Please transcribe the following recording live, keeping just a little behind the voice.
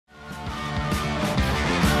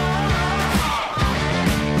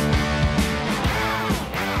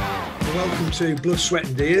welcome to Blood, Sweat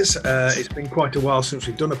and Tears. It's been quite a while since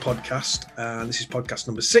we've done a podcast, and this is podcast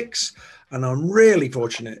number 6. And I'm really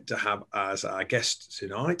fortunate to have as our guest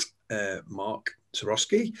tonight, Marc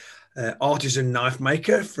Zabroski, artisan knife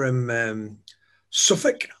maker from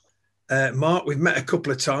Suffolk. Marc, we've met a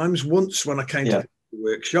couple of times, once when I came to the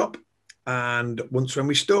workshop and once when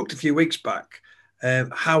we stalked a few weeks back.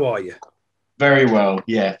 How are you? Very well.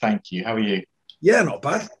 Yeah, thank you. How are you? Yeah, not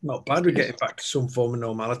bad. Not bad. We're getting back to some form of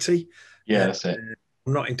normality. Yeah, that's it.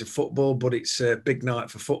 I'm not into football, but it's a big night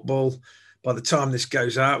for football. By the time this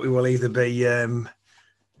goes out, we will either be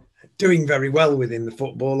doing very well within the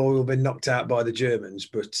football or we'll be knocked out by the Germans.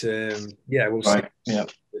 But yeah, we'll see. Yeah.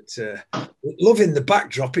 But loving the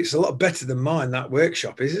backdrop. It's a lot better than mine, that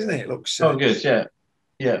workshop is, isn't it? It looks good. Yeah.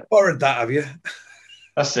 Yeah. Borrowed that, have you?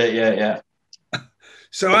 That's it. Yeah. Yeah.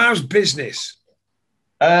 So how's business?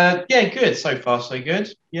 Yeah, good. So far, so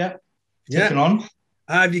good. Yeah. Ticking on.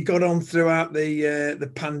 How have you got on throughout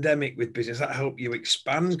the pandemic with business? That help you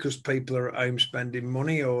expand because people are at home spending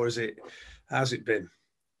money, or how's it been?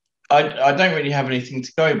 I don't really have anything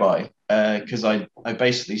to go by because I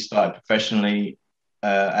basically started professionally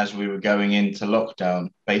as we were going into lockdown,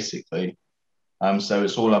 basically. So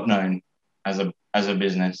it's all I've known as a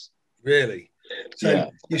business. Really?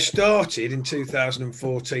 So you started in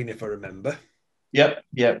 2014, if I remember. Yep.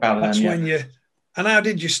 That's when you. And how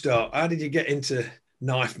did you start? How did you get into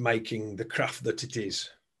knife making, the craft that it is?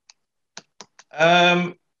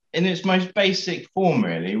 In its most basic form,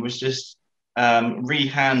 really, was just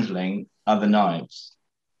rehandling other knives.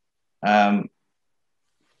 I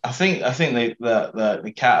think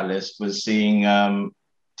the catalyst was seeing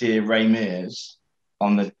dear Ray Mears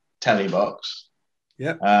on the telly box.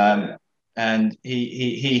 Yeah. And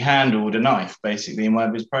he handled a knife basically in one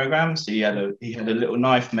of his programs. He had a little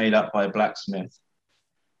knife made up by a blacksmith,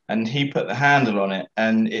 and he put the handle on it,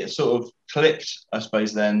 and it sort of clicked, I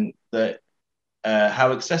suppose, then that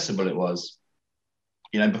how accessible it was.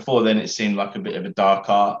 You know, before then it seemed like a bit of a dark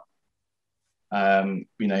art.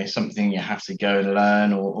 You know, something you have to go and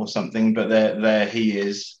learn or something. But there he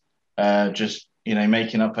is, just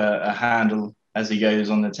making up a handle as he goes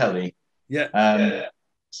on the telly. Yeah.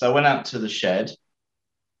 So I went out to the shed,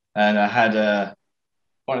 and I had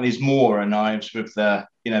one of these Mora knives with the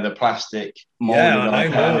plastic molded. Yeah, I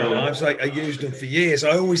know Mora knives. I used them for years.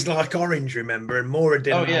 I always like orange, remember, and Mora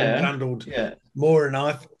didn't handled Mora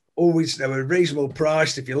knife. Always, they were reasonable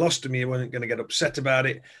priced. If you lost them, you weren't going to get upset about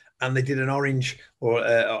it. And they did an orange or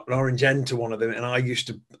an orange end to one of them, and I used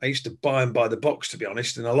to buy them by the box, to be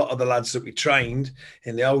honest. And a lot of the lads that we trained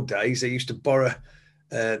in the old days, they used to borrow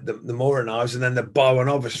the Mora knives, and then they buy one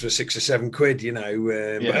of us for £6 or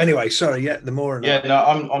 £7. But anyway, sorry, the Mora knife. Yeah,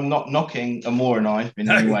 no, I'm not knocking a Mora knife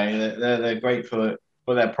in any way. They're great for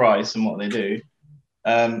their price and what they do.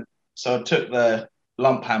 So I took the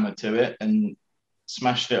lump hammer to it and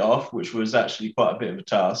smashed it off, which was actually quite a bit of a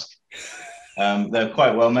task. They're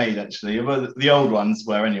quite well made, actually. Well, the old ones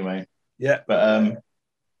were anyway. Yeah. But and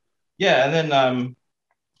then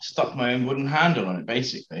stuck my own wooden handle on it,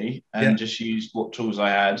 basically, and just used what tools I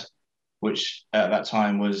had, which at that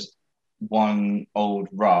time was one old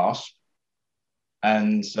rasp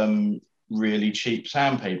and some really cheap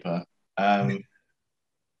sandpaper. And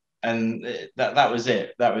that was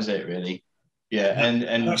it. That was it, really. Yeah,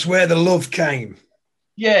 and that's where the love came.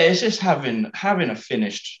 Yeah, it's just having a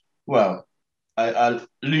finished, a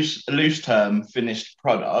loose term finished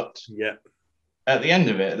product. Yeah. At the end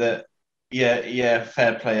of it, that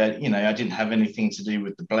fair play. I didn't have anything to do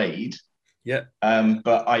with the blade. Yeah.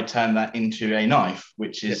 But I turned that into a knife,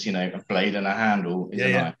 which is a blade and a handle is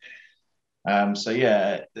a knife. So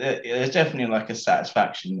there's definitely like a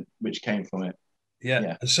satisfaction which came from it.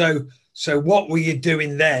 Yeah. So what were you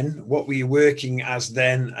doing then? What were you working as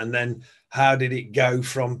then? And then how did it go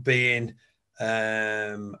from being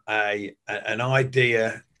an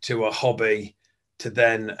idea to a hobby to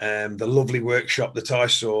then the lovely workshop that I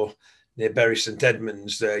saw near Bury St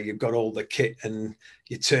Edmunds? You've got all the kit and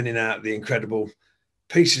you're turning out the incredible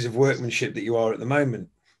pieces of workmanship that you are at the moment.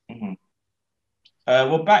 Mm-hmm.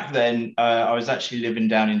 Well, back then I was actually living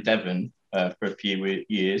down in Devon for a few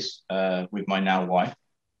years with my now wife.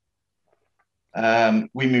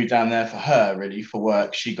 We moved down there for her, really, for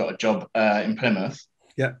work. She got a job in Plymouth.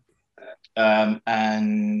 Yeah.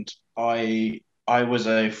 And I was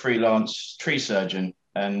a freelance tree surgeon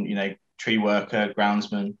and, tree worker,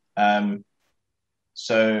 groundsman.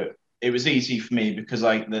 So it was easy for me because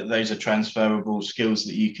those are transferable skills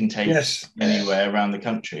that you can take anywhere around the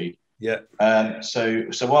country. Yeah. So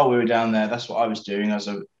while we were down there, that's what I was doing as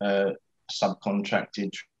a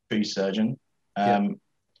subcontracted tree surgeon.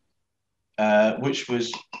 which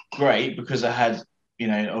was great because I had, you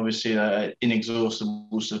know, obviously an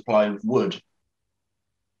inexhaustible supply of wood.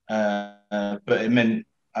 But it meant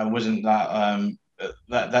I wasn't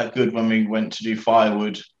that good when we went to do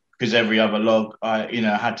firewood, because every other log I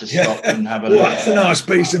had to stop and have a look. That's a nice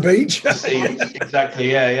piece of beach. See,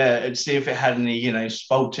 exactly, yeah, and see if it had any,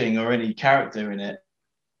 spalting or any character in it.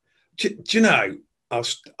 Do you know?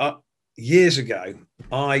 Years ago,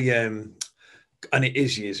 and it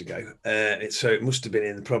is years ago, so it must have been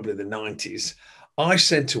in probably the 90s. I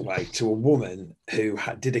sent away to a woman who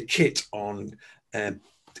did a kit on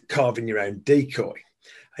carving your own decoy,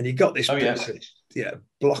 and you got this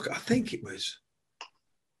block. I think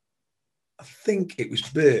it was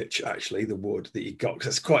birch, actually, the wood that you got, because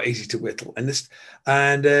it's quite easy to whittle.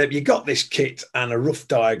 And you got this kit and a rough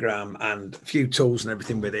diagram and a few tools and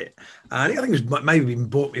everything with it. And I think it was maybe even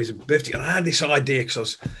bought me as a birthday. And I had this idea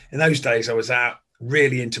because in those days I was out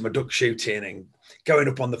really into my duck shooting and going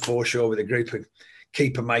up on the foreshore with a group of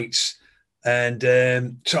keeper mates. And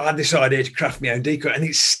so I had this idea to craft my own decoy, and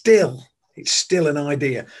it's still an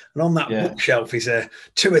idea. And on that bookshelf is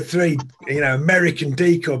 2 or 3, American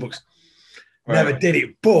decoy books. Right. Never did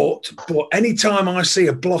it, but anytime I see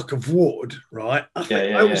a block of wood, right,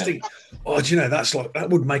 I always think, oh, do you know, that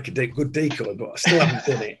would make a good decoy, but I still haven't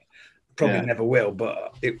done it. Probably never will,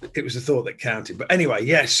 but it was the thought that counted. But anyway,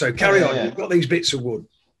 yes. So carry on. You've got these bits of wood.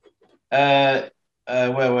 Where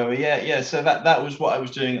were we? Yeah. So that was what I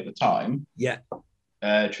was doing at the time. Yeah.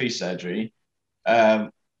 Tree surgery.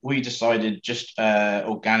 We decided just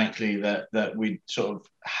organically that we sort of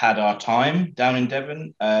had our time down in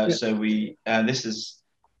Devon. So this is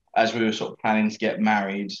as we were sort of planning to get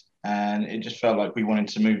married, and it just felt like we wanted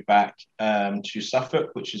to move back to Suffolk,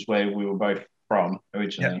 which is where we were both from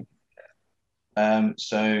originally.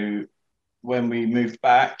 So when we moved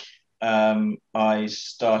back, I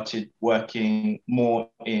started working more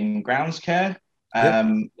in grounds care.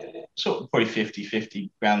 Sort of probably 50-50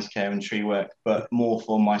 grounds care and tree work, but more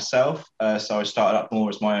for myself. So I started up more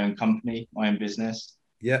as my own company, my own business.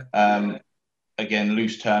 Again,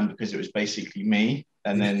 loose term, because it was basically me,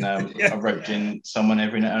 and then I roped in someone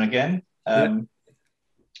every now and again.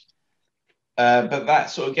 But that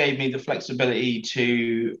sort of gave me the flexibility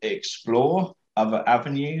to explore other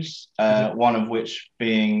avenues, one of which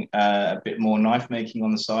being a bit more knife making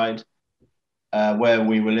on the side. Where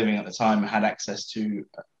we were living at the time had access to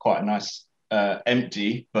quite a nice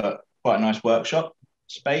empty but quite a nice workshop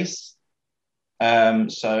space.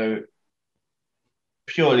 So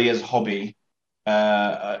purely as a hobby,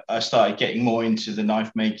 I started getting more into the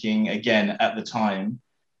knife making. Again, at the time,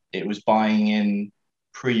 it was buying in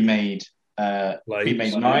pre-made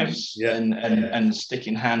knives and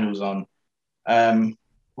sticking handles on,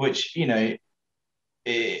 which,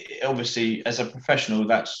 obviously as a professional,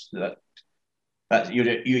 that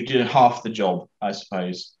you're doing half the job, I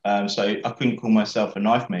suppose. So I couldn't call myself a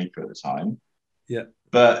knife maker at the time.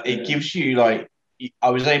 But it gives you, I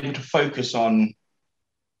was able to focus on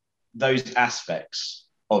those aspects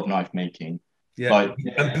of knife making, and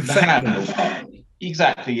the handle part.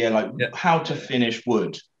 Exactly, how to finish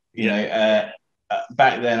wood. Back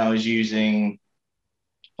then I was using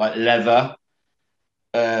leather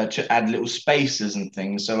to add little spacers and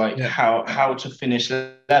things. So how to finish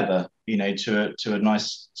leather, to a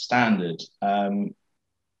nice standard.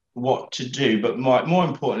 What to do, but more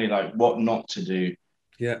importantly, what not to do.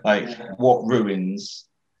 What ruins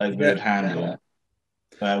a good handle.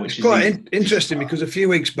 Which is quite interesting, because a few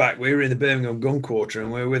weeks back we were in the Birmingham Gun Quarter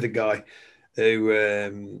and we were with a guy who,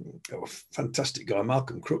 a fantastic guy,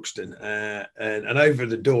 Malcolm Crookston, and over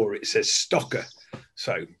the door it says stocker,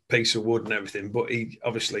 so piece of wood and everything. But he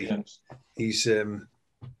obviously he's a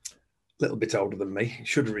little bit older than me. He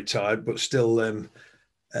should have retired, but still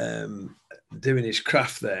doing his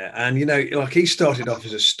craft there. And he started off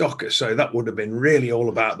as a stocker, so that would have been really all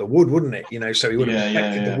about the wood, wouldn't it? So he would have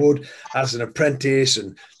protected the wood as an apprentice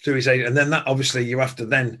and through his age, and then that obviously you have to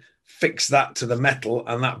then fix that to the metal,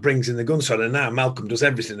 and that brings in the gun side. And now Malcolm does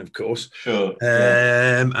everything, of course. Sure.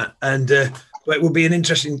 But it would be an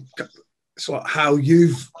interesting sort of how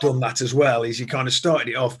you've done that as well. Is you kind of started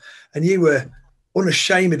it off, and you were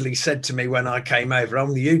unashamedly said to me when I came over,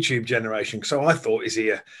 I'm the YouTube generation. So I thought, is he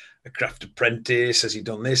a craft apprentice? Has he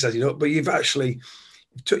done this? Has he not? But you've actually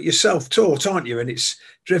took yourself taught, aren't you? And it's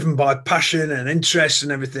driven by passion and interest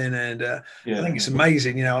and everything. And I think it's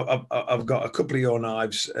amazing. I've got a couple of your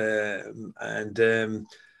knives, and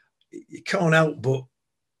you can't help but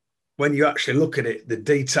when you actually look at it, the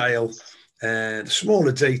detail, the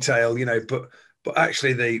smaller detail, but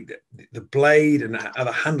actually the blade and how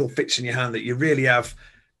the handle fits in your hand, that you really have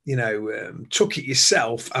took it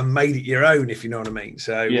yourself and made it your own, if you know what I mean.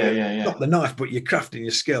 So not the knife, but you're crafting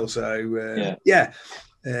your skill. So brilliant. Yeah,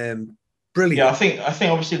 I think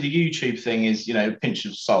obviously the YouTube thing is, a pinch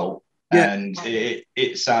of salt, and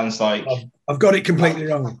it sounds like I've got it completely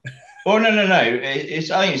wrong. Oh no. I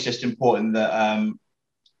think it's just important that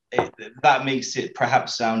that makes it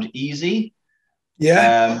perhaps sound easy.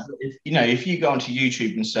 Yeah. If you go onto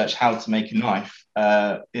YouTube and search how to make a knife,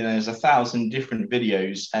 there's 1,000 different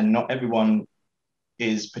videos, and not everyone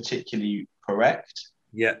is particularly correct.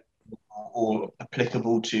 Yeah. Or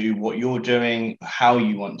applicable to what you're doing, how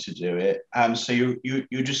you want to do it. So you're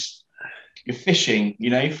fishing,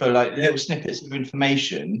 for like little snippets of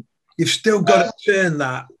information. You've still got to turn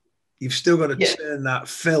that. You've still got to turn that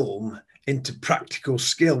film into practical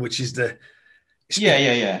skill, which is the.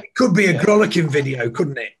 It could be a grollicking video,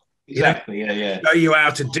 couldn't it? Exactly. Show you how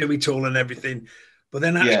to do it all and everything, but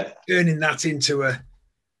then actually turning that into a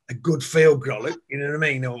good field grollick, you know what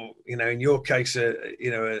I mean? Or in your case,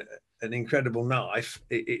 an incredible knife.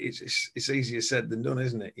 It's easier said than done,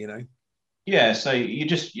 isn't it? Yeah. So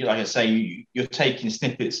like I say, you're taking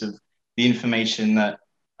snippets of the information that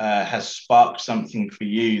has sparked something for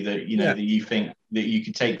you that that you think that you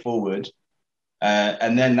could take forward,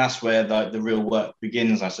 and then that's where the real work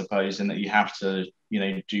begins, I suppose, and that you have to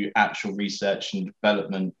do actual research and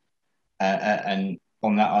development, and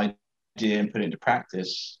on that idea and put it into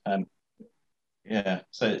practice.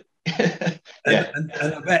 So. And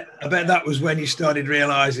I bet that was when you started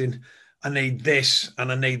realizing I need this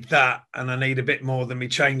and I need that and I need a bit more than my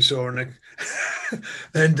chainsaw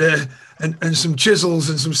and some chisels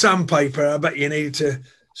and some sandpaper. I bet you need to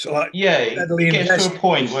it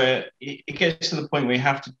gets to a point where you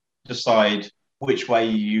have to decide which way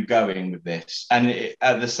you're going with this, and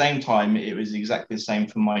at the same time it was exactly the same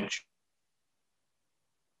for my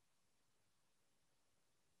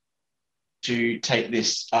to take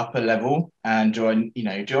this upper level, and do I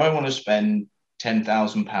want to spend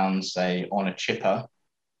 £10,000, say, on a chipper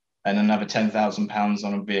and another £10,000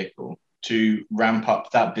 on a vehicle to ramp up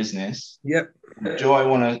that business? Yep. Do I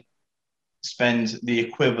want to spend the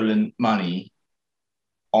equivalent money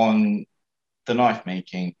on the knife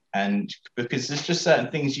making? And because there's just certain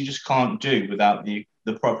things you just can't do without the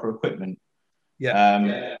proper equipment.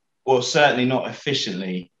 Or certainly not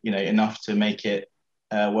efficiently, enough to make it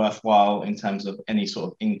worthwhile in terms of any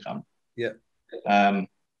sort of income.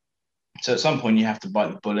 So at some point you have to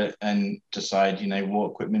bite the bullet and decide,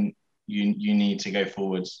 what equipment you need to go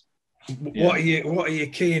forwards. What are your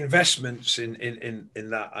key investments in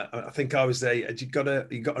that? I think I was there. You got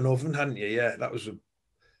an oven, hadn't you? Yeah, that was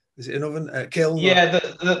is it an oven? A kiln? Yeah,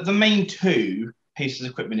 the main two pieces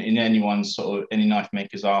of equipment in any knife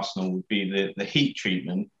maker's arsenal would be the heat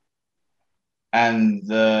treatment and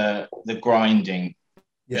the grinding,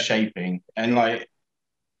 the shaping, and like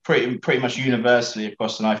pretty much universally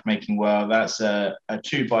across the knife making world, that's a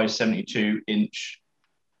 2x72-inch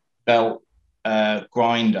belt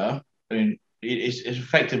grinder. I mean, it's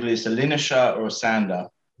effectively a linisher or a sander.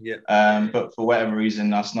 But for whatever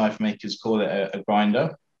reason, us knife makers call it a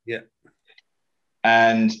grinder.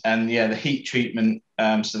 And the heat treatment.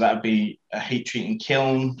 So that would be a heat treating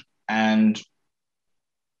kiln, and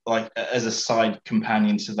like as a side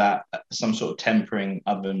companion to that, some sort of tempering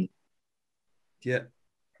oven.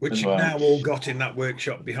 Which you've now all got in that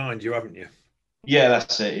workshop behind you, haven't you? Yeah,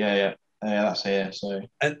 that's it. Yeah, that's it. So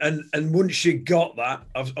and once you got that,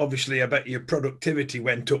 obviously, I bet your productivity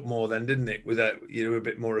went up more then, didn't it? Without a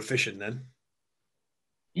bit more efficient then.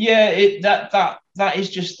 Yeah, that is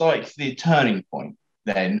just like the turning point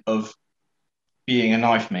then of being a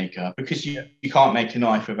knife maker, because you can't make a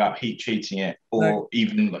knife without heat treating it, or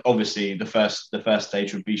even obviously the first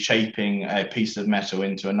stage would be shaping a piece of metal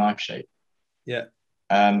into a knife shape.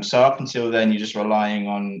 So up until then, you're just relying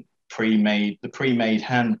on pre-made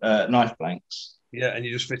hand knife blanks. And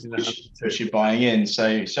you're just fitting that which you're buying in.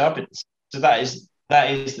 So that is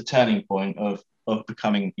the turning point of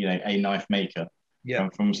becoming a knife maker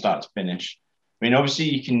from start to finish. I mean, obviously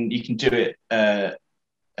you can do it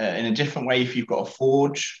in a different way if you've got a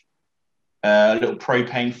forge, a little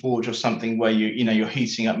propane forge or something where you're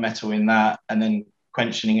heating up metal in that and then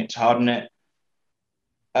quenching it to harden it.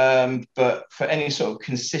 But for any sort of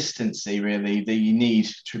consistency, really, that you need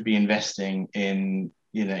to be investing in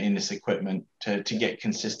this equipment to get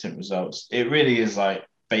consistent results. It really is like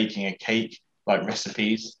baking a cake, like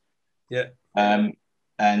recipes. And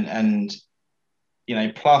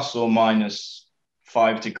plus or minus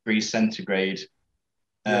 5 degrees centigrade,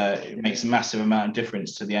 it makes a massive amount of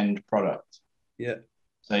difference to the end product.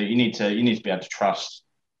 So you need to be able to trust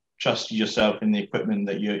trust yourself in the equipment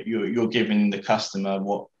that you're giving the customer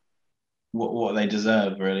what they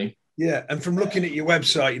deserve, really. Yeah, and from looking at your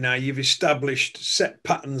website now, you've established set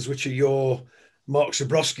patterns which are your Marc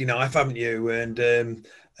Zabroski knife, haven't you? And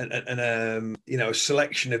you know, a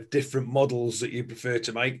selection of different models that you prefer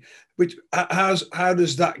to make. Which how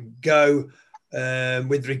does that go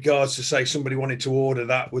with regards to, say, somebody wanted to order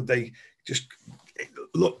that? Would they just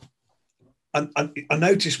look? I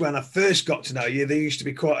noticed when I first got to know you, there used to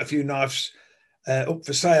be quite a few knives up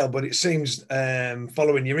for sale, but it seems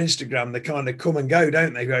following your Instagram, they kind of come and go,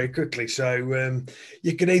 don't they, very quickly? So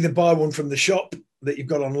you can either buy one from the shop that you've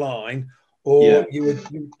got online, or you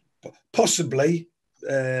would possibly,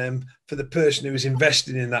 for the person who was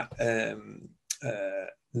investing in that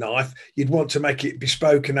knife, you'd want to make it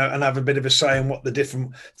bespoke and have a bit of a say on what the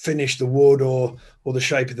different finish, the wood or the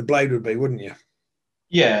shape of the blade would be, wouldn't you?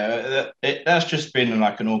 Yeah, that's just been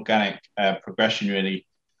like an organic progression, really.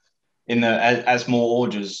 As more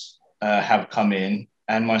orders have come in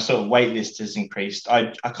and my sort of wait list has increased,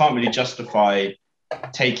 I can't really justify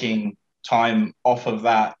taking time off of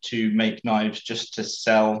that to make knives just to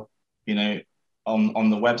sell, you know, on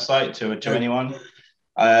the website to anyone.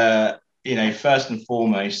 You know, first and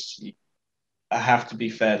foremost, I have to be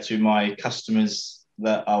fair to my customers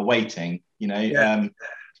that are waiting, you know. Yeah.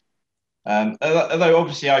 Although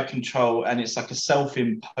obviously I control, and it's like a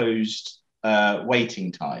self-imposed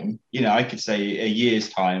waiting time, you know, I could say a year's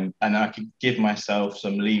time, and I could give myself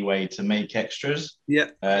some leeway to make extras,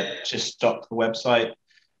 to stock the website.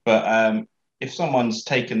 But if someone's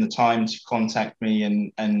taken the time to contact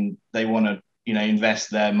me and they want to, you know,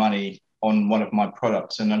 invest their money on one of my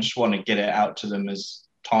products, and I just want to get it out to them as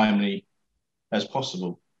timely as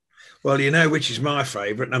possible. Well, you know which is my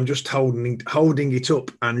favourite, and I'm just holding it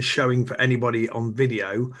up and showing for anybody on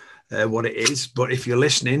video what it is. But if you're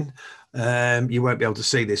listening, you won't be able to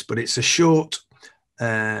see this, but it's a short,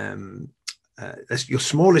 that's your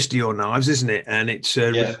smallest of your knives, isn't it? And it's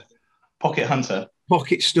Pocket Hunter.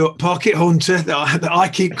 Pocket Hunter that I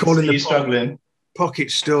keep calling the struggling.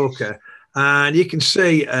 Pocket Stalker. And you can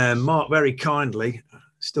see Mark very kindly,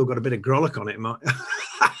 still got a bit of grollock on it, Mark.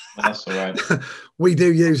 That's all right. We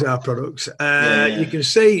do use our products. You can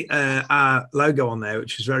see our logo on there,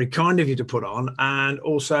 which is very kind of you to put on. And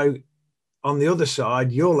also on the other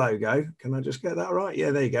side, your logo. Can I just get that right?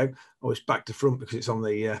 Yeah, there you go. Oh, it's back to front because it's on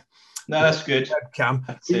the no, that's good.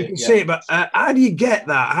 Webcam. You can see it, but how do you get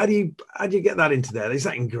that? How do you get that into there? Is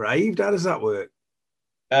that engraved? How does that work?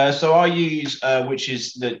 So I use which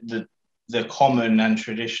is the common and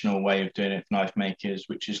traditional way of doing it for knife makers,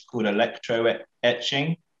 which is called electro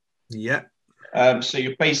etching. Yeah. So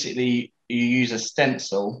you use a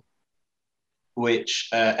stencil which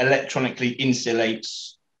electronically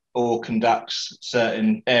insulates or conducts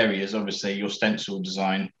certain areas. Obviously, your stencil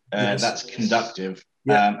design that's conductive,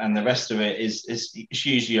 and the rest of it is it's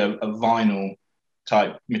usually a vinyl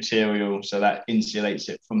type material, so that insulates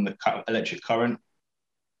it from the electric current.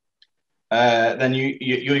 Then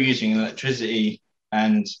you're using electricity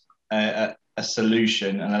and a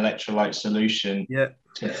solution, an electrolyte solution,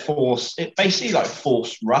 to force it, basically like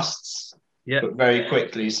force rusts, but very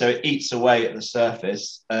quickly. So it eats away at the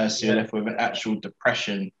surface, so you're left with an actual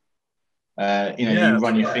depression. You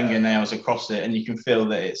run your fingernails across it and you can feel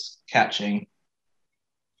that it's catching.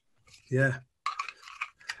 Yeah.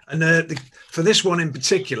 And for this one in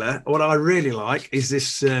particular, what I really like is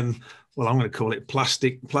this, well, I'm going to call it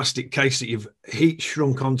plastic case that you've heat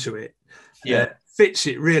shrunk onto it. Fits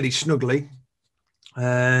it really snugly.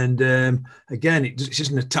 And again, it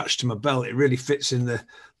isn't attached to my belt. It really fits in the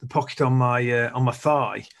pocket on my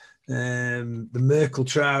thigh. The Merkel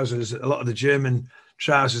trousers, a lot of the German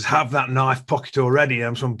trousers have that knife pocket already.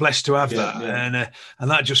 So I'm blessed to have that,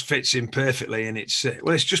 and that just fits in perfectly. And it's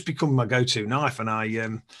it's just become my go-to knife, and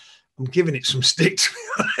I'm giving it some stick, to be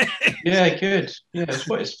honest. Yeah, good. Yeah, that's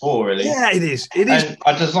what it's for, really. Yeah, it is. It is. And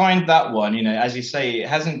I designed that one, you know, as you say, it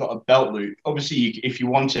hasn't got a belt loop. Obviously, if you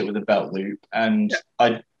want it with a belt loop, and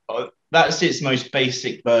that's its most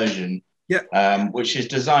basic version, which is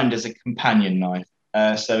designed as a companion knife.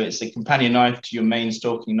 So it's a companion knife to your main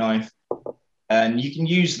stalking knife. And you can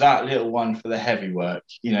use that little one for the heavy work.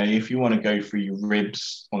 You know, if you want to go through your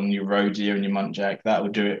ribs on your roe deer and your muntjac, that will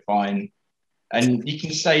do it fine. And you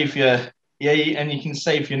can save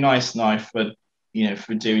your nice knife for, you know,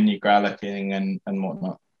 for doing your growlicking and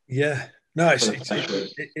whatnot. Yeah, no,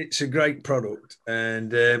 it's a great product.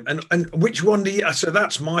 And which one do you? So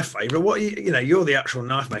that's my favourite. What you're the actual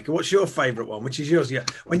knife maker. What's your favourite one? Which is yours? Yeah,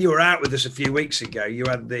 when you were out with us a few weeks ago, you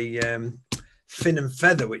had the Fin and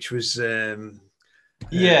Feather, which was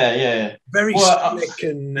Yeah. Very slick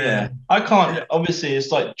and I can't. Obviously,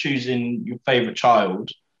 it's like choosing your favorite child.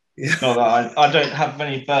 Yeah. Not that I don't have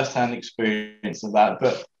any first-hand experience of that,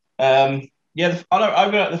 but I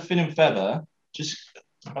really like the fin and feather. Just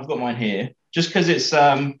I've got mine here, just because it's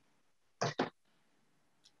I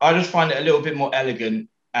just find it a little bit more elegant,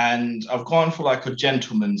 and I've gone for like a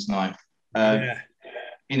gentleman's knife.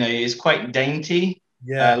 It's quite dainty,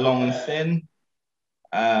 long and thin.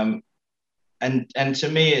 And to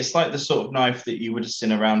me, it's like the sort of knife that you would have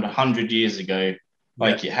seen around 100 years ago,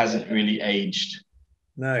 like it hasn't really aged.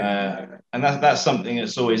 No. And that's something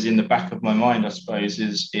that's always in the back of my mind, I suppose,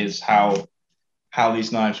 is how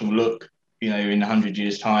these knives will look, in 100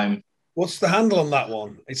 years' time. What's the handle on that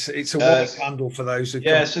one? It's a white handle for those who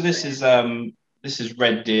come. So this is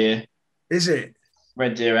red deer. Is it?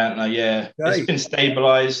 Red deer antler, yeah. Great. It's been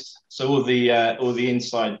stabilized. So all the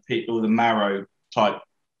inside, all the marrow type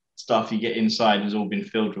stuff you get inside has all been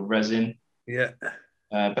filled with resin. Yeah.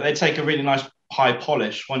 But they take a really nice high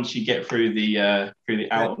polish once you get through the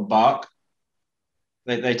outer bark.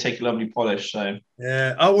 They take a lovely polish. So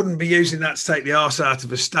yeah, I wouldn't be using that to take the arse out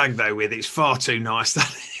of a stag though. With it's far too nice.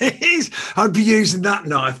 That is. I'd be using that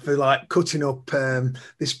knife for like cutting up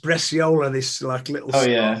this breciola, this like little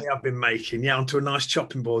I've been making. Yeah, onto a nice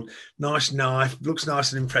chopping board. Nice knife, looks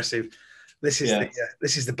nice and impressive. This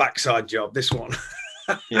is the backside job. This one.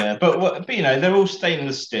 Yeah, but they're all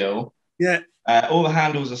stainless steel. Yeah. All the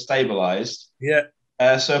handles are stabilized. Yeah.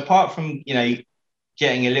 So apart from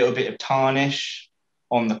getting a little bit of tarnish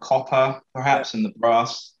on the copper, perhaps, and the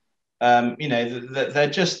brass, they're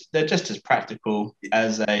just as practical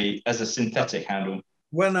as a synthetic handle.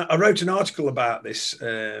 Well, I wrote an article about this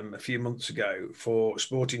a few months ago for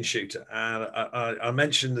Sporting Shooter, and I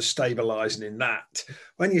mentioned the stabilising in that.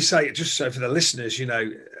 When you say it, just so for the listeners, who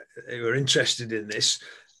are interested in this,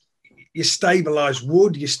 you stabilise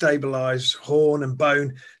wood, you stabilise horn and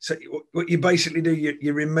bone. So what you basically do,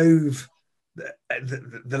 you remove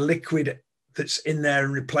the liquid that's in there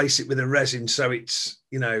and replace it with a resin, so it's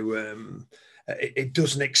it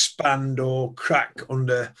doesn't expand or crack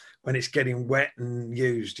under when it's getting wet and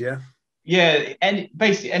used. Yeah, and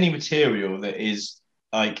basically any material that is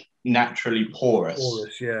like naturally porous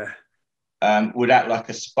would act like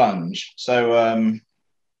a sponge. So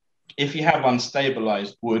if you have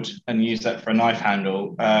unstabilized wood and use that for a knife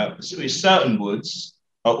handle, certain woods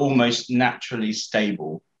are almost naturally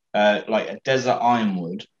stable. Like a desert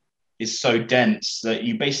ironwood is so dense that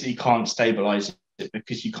you basically can't stabilize it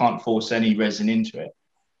because you can't force any resin into it.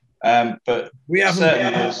 But we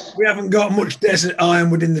haven't got much desert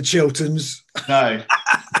ironwood in the Chilterns. No,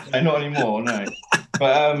 not anymore. No,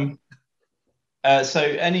 but so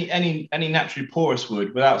any naturally porous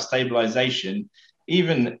wood without stabilization,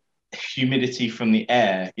 even humidity from the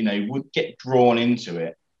air, would get drawn into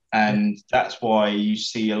it, and that's why you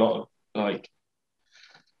see a lot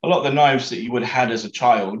of the knives that you would have had as a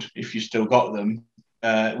child, if you still got them,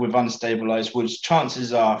 with unstabilized woods,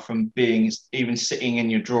 chances are from being even sitting in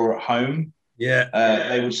your drawer at home,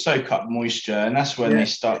 they would soak up moisture, and that's when they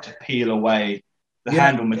start to peel away. The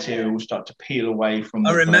handle material will start to peel away from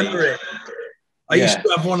the remember blade. it. I used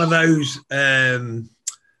to have one of those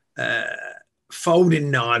folding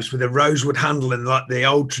knives with a rosewood handle and like the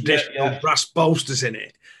old traditional brass bolsters in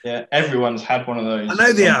it. Yeah, everyone's had one of those. I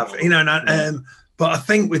know they have, but I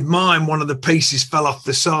think with mine, one of the pieces fell off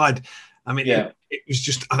the side. I mean, it was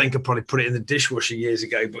just, I think I probably put it in the dishwasher years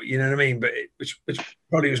ago, but you know what I mean? But which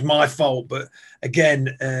probably was my fault. But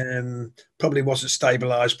again, probably wasn't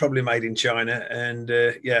stabilized, probably made in China. And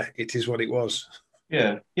it is what it was.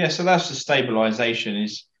 Yeah. So that's the stabilization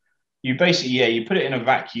is you basically, you put it in a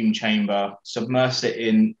vacuum chamber, submerge it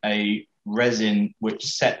in a resin which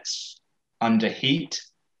sets under heat.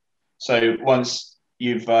 So once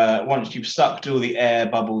you've sucked all the air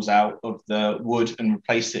bubbles out of the wood and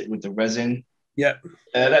replaced it with the resin,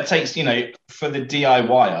 that takes, for the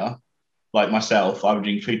DIYer like myself, I would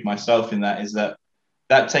include myself in that, is that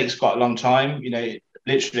takes quite a long time.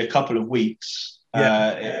 Literally a couple of weeks.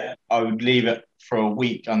 I would leave it for a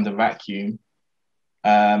week under vacuum,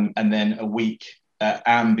 and then a week at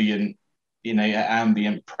ambient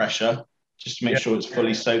pressure, just to make sure it's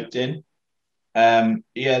fully soaked in. Then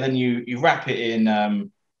you wrap it in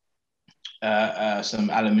some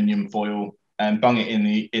aluminium foil and bung it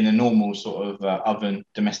in a normal sort of oven,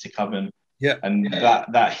 domestic oven. Yeah. And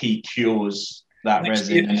that heat cures that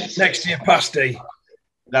resin. Next to your pasty.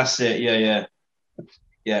 That's it. Yeah.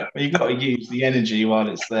 But you've got to use the energy while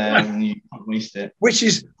it's there, and you can't waste it. Which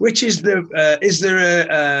is the is there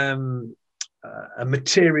a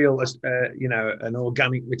material, an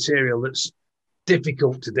organic material that's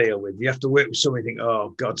difficult to deal with. You have to work with somebody. Think, oh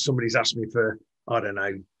God, somebody's asked me for, I don't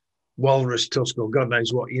know, walrus tusk or God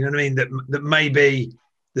knows what. You know what I mean? That maybe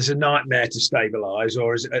there's a nightmare to stabilise,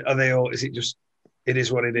 or are they all? Is it just it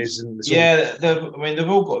is what it is? And yeah, I mean they've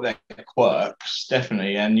all got their quirks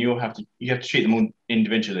definitely, and you have to treat them all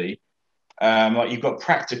individually. Like you've got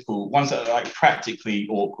practical ones that are like practically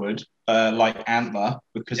awkward, like antler,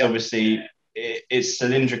 because obviously it's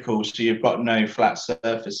cylindrical, so you've got no flat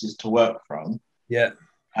surfaces to work from. Yeah.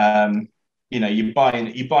 You know, you buy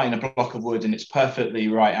in a block of wood and it's perfectly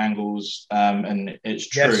right angles, and it's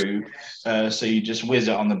true. Yes. So you just whiz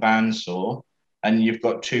it on the bandsaw, and you've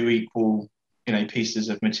got two equal, you know, pieces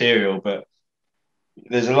of material. But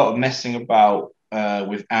there's a lot of messing about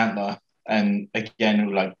with antler, and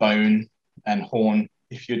again, like bone and horn,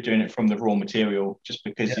 if you're doing it from the raw material, just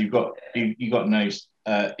because you've got no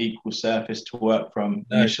equal surface to work from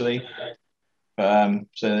initially. But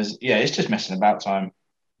so there's it's just messing about time.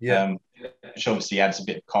 Yeah. Which obviously adds a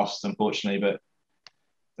bit of cost, unfortunately, but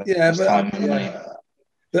time and money.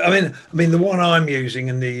 But I mean, the one I'm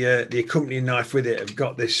using and the accompanying knife with it have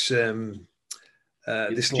got this this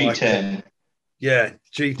G10.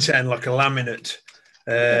 G10 like a laminate.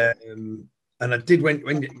 And I did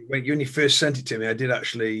when you first sent it to me, I did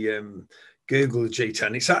actually Google the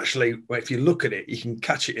G10. It's actually, if you look at it, you can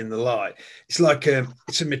catch it in the light. It's like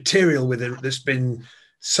it's a material that's been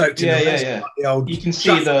soaked in like the old. You can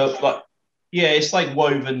see it's like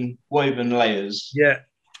woven layers. Yeah.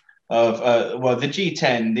 Of the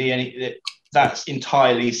G10, that's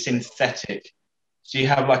entirely synthetic. So you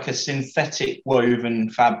have like a synthetic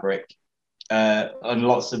woven fabric, and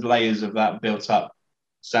lots of layers of that built up,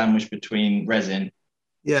 sandwiched between resin.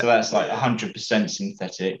 Yeah. So that's like 100%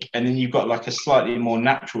 synthetic. And then you've got like a slightly more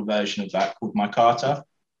natural version of that called micarta.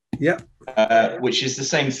 Yeah. Which is the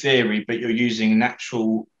same theory, but you're using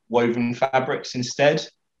natural woven fabrics instead.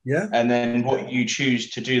 Yeah. And then what you choose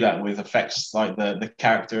to do that with affects like the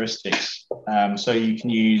characteristics. So you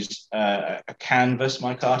can use a canvas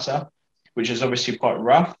micarta, which is obviously quite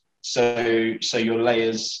rough. So your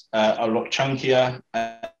layers are a lot chunkier,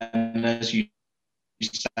 and as you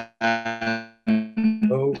stand,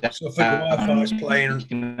 so I think the Wi-Fi is playing.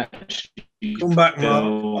 Come back, Mark.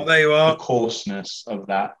 Oh, there you are. The coarseness of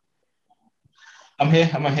that. I'm here.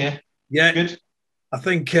 Am I here? Yeah. Good. I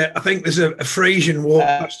think there's a Frisian walk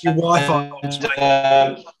past your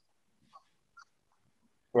Wi-Fi.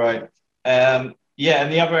 Right. And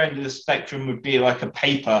the other end of the spectrum would be like a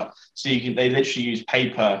paper. So they literally use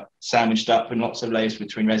paper sandwiched up in lots of layers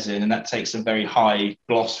between resin, and that takes a very high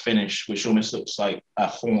gloss finish, which almost looks like a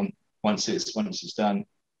horn once it's done.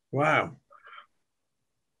 Wow.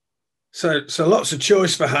 So lots of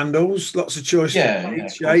choice for handles, lots of choice for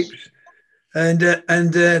shapes.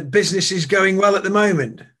 And business is going well at the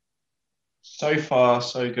moment. So far,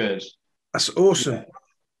 so good. That's awesome. Yeah.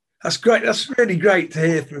 That's great. That's really great to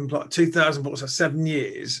hear from like 2000, what's that, 7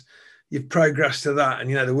 years. You've progressed to that. And,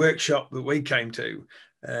 you know, the workshop that we came to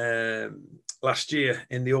last year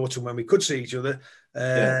in the autumn when we could see each other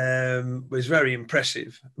was very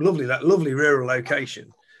impressive. Lovely, that lovely rural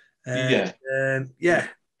location. And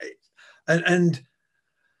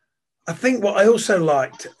I think what I also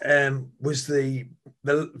liked was the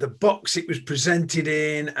box it was presented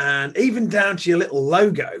in, and even down to your little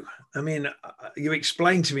logo. I mean, you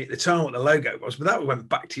explained to me at the time what the logo was, but that went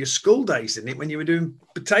back to your school days, didn't it? When you were doing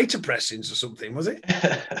potato pressings or something, was it?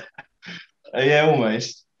 Yeah,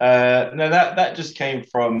 almost. No, that just came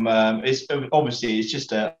from. It's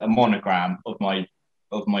just a monogram of my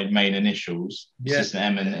main initials. It's just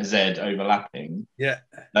an M and a Z overlapping. Yeah.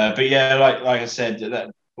 But yeah, like I said,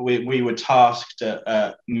 that we were tasked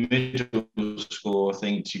at middle school, I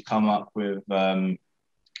think, to come up with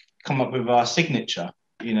our signature,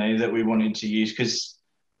 you know, that we wanted to use, because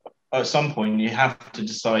at some point you have to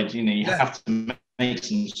decide, you know, you have to make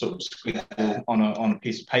some sort of scribble on a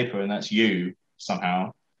piece of paper, and that's you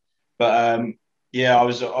somehow. But I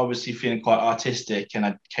was obviously feeling quite artistic, and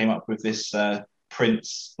I came up with this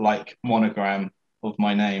Prince-like monogram of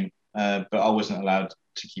my name, but I wasn't allowed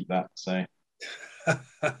to keep that, so.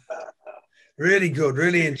 Really good,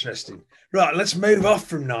 really interesting. Right, let's move off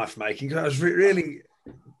from knife making, because that was really,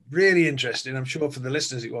 really interesting. I'm sure for the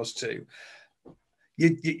listeners it was too.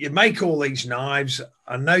 You make all these knives.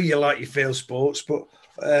 I know you like your field sports, but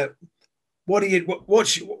what are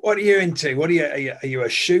you into? Are you a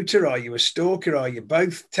shooter? Are you a stalker? Are you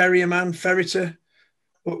both? Terrier man, ferreter?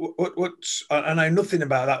 What's I know nothing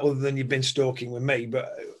about that other than you've been stalking with me, but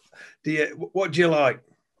what do you like?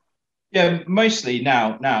 Yeah, mostly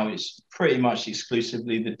now it's pretty much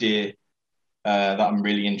exclusively the deer that I'm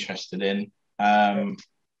really interested in.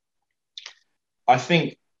 I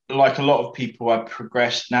think, like a lot of people, I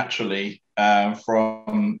progressed naturally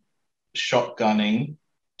from shotgunning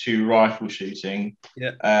to rifle shooting.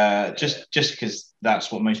 Yeah. Just because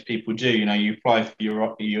that's what most people do. You know, you apply for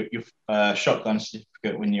your shotgun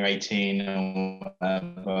certificate when you're 18 or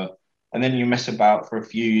whatever, and then you mess about for a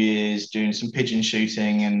few years doing some pigeon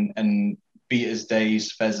shooting and beaters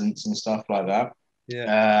days, pheasants and stuff like that.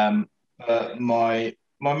 Yeah. But my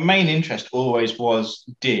main interest always was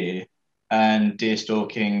deer and deer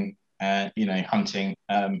stalking and, you know, hunting.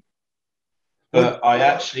 But I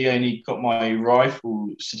actually only got my rifle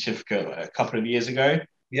certificate a couple of years ago.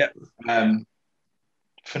 Yeah.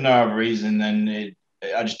 For no other reason than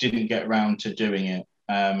I just didn't get around to doing it.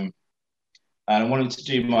 And I wanted to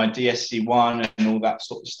do my DSC1 and all that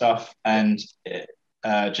sort of stuff. And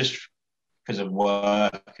just because of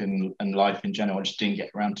work and life in general, I just didn't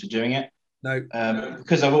get around to doing it. No.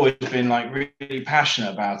 Because I've always been like really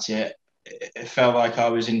passionate about it. It felt like I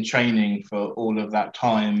was in training for all of that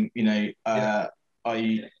time. You know, I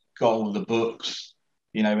got all the books,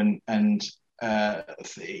 you know, and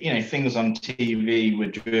you know, things on TV were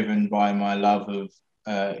driven by my love of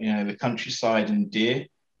you know, the countryside and deer.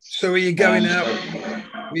 So were you going out?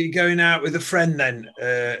 Were you going out with a friend then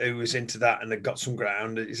who was into that and had got some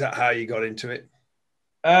ground? Is that how you got into it?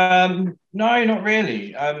 No, not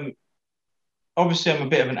really. Obviously, I'm a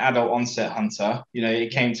bit of an adult onset hunter. You know,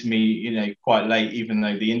 it came to me, you know, quite late, even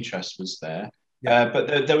though the interest was there.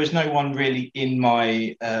 But there was no one really in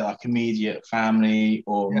my like immediate family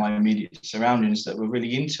or my immediate surroundings that were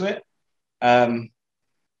really into it. I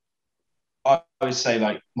would say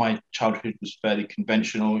like my childhood was fairly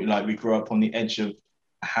conventional. Like we grew up on the edge of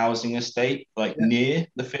a housing estate, like near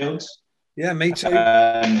the fields. Yeah, me too.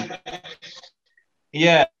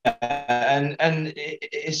 Yeah, and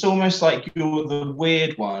it's almost like you're the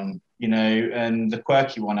weird one, you know, and the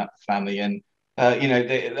quirky one at the family. And you know,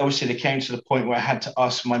 they came to the point where I had to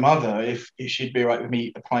ask my mother if she'd be right with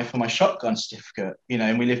me applying for my shotgun certificate. You know,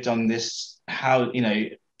 and we lived on this you know,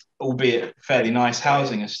 albeit fairly nice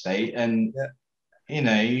housing estate, and you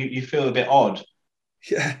know, you feel a bit odd.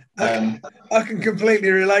 Yeah, I can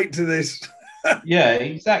completely relate to this. Yeah,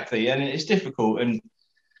 exactly, and it's difficult, and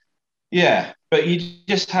yeah, but you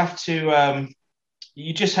just have to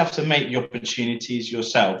make the opportunities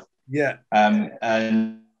yourself. Yeah.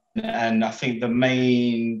 And I think the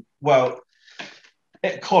main, well,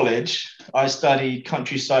 at college I studied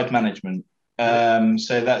countryside management.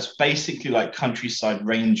 So that's basically like countryside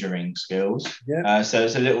rangering skills. So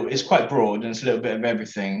it's quite broad and it's a little bit of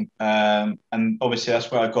everything. And obviously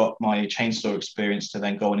that's where I got my chainsaw experience to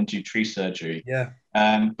then go on and do tree surgery.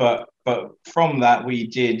 But from that we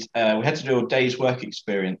had to do a day's work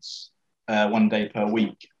experience, 1 day per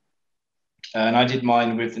week. And I did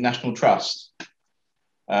mine with the National Trust,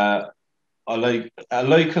 a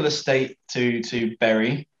local estate to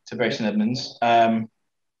Bury St Edmunds.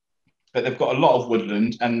 But they've got a lot of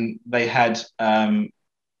woodland, and they had a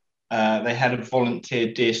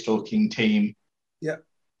volunteer deer stalking team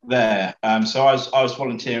there. So I was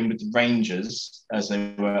volunteering with the rangers, as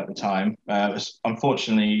they were at the time.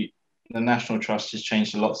 Unfortunately, the National Trust has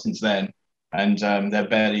changed a lot since then, and they're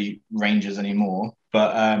barely rangers anymore.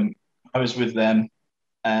 But I was with them,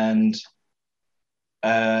 and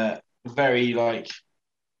very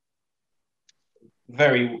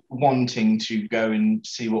wanting to go and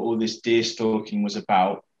see what all this deer stalking was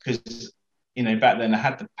about, because you know, back then I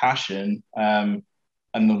had the passion and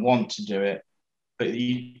the want to do it, but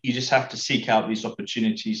you just have to seek out these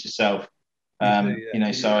opportunities yourself. You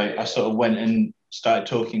know, so I sort of went and started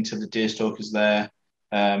talking to the deer stalkers there,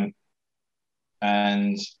 and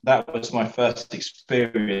that was my first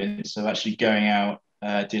experience of actually going out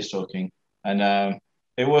deer stalking, and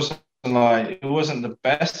it wasn't the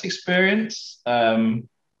best experience. I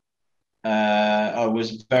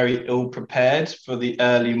was very ill prepared for the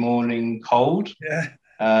early morning cold.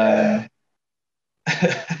 Yeah,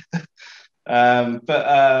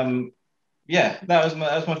 that was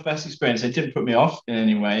my first experience. It didn't put me off in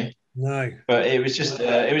any way. No, but it was just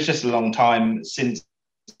a long time since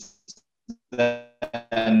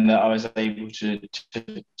then that I was able to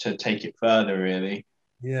take it further, really.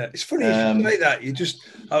 Yeah, it's funny you should say that.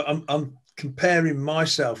 I'm comparing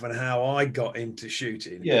myself and how I got into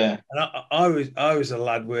shooting. Yeah, and I was a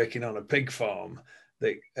lad working on a pig farm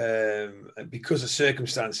that because of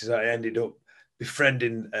circumstances I ended up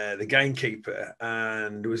befriending the gamekeeper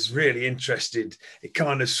and was really interested. It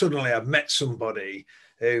kind of suddenly I've met somebody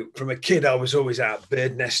who, from a kid, I was always out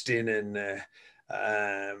bird nesting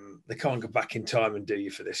They can't go back in time and do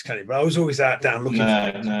you for this, can you? But I was always out down looking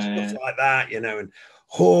for stuff like that, you know, and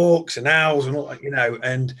hawks and owls and all that, you know.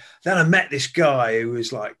 And then I met this guy who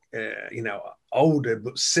was like, you know, older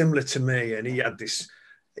but similar to me, and he had this,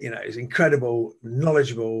 you know, his incredible,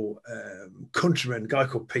 knowledgeable countryman, guy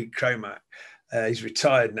called Pete Cromack. He's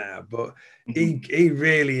retired now, but he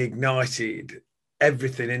really ignited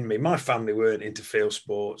everything in me. My family weren't into field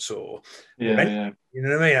sports or anything, you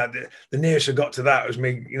know what I mean? The nearest I got to that was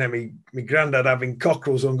me, you know, me granddad having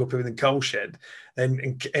cockerels hung up in the coal shed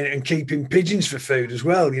and keeping pigeons for food as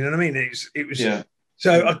well. You know what I mean? It was.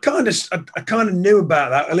 So I kind of knew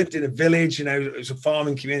about that. I lived in a village, you know, it was a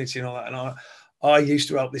farming community and all that, and I used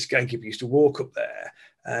to help this gamekeeper. Used to walk up there,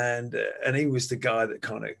 and he was the guy that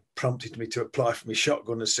kind of prompted me to apply for my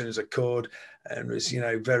shotgun as soon as I could, and was, you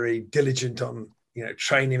know, very diligent on, you know,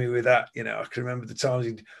 training me with that. You know, I can remember the times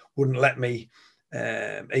he wouldn't let me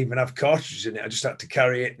even have cartridges in it. I just had to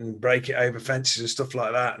carry it and break it over fences and stuff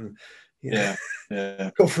like that. And you know,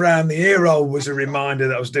 cuff around the ear hole was a reminder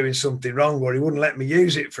that I was doing something wrong, or he wouldn't let me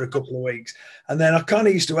use it for a couple of weeks. And then I kind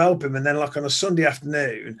of used to help him. And then, like on a Sunday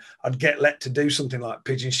afternoon, I'd get let to do something like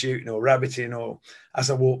pigeon shooting or rabbiting, or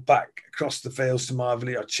as I walked back across the fields to my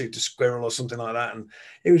village, I'd shoot a squirrel or something like that. And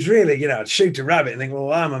it was really, you know, I'd shoot a rabbit and think, well,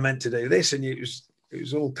 why am I meant to do this? And it was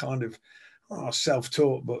all kind of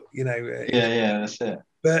self-taught, but you know, that's it.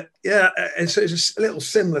 But yeah, it's a little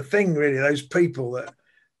similar thing, really. Those people that.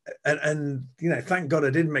 And you know, thank God I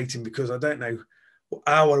did meet him, because I don't know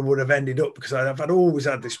how I would have ended up, because I've always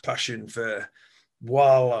had this passion for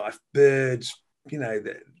wildlife, birds, you know,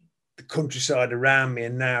 the countryside around me,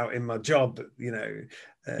 and now in my job, you know,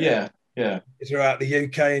 throughout the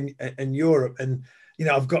UK and Europe. And you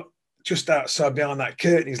know, I've got just outside behind that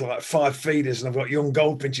curtain is like 5 feeders, and I've got young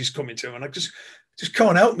goldfinches coming to them, and I just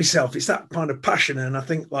can't help myself. It's that kind of passion. And I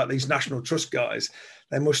think like these National Trust guys,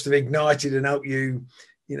 they must have ignited and helped you,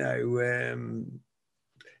 you know,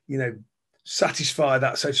 satisfy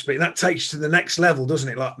that, so to speak. And that takes you to the next level, doesn't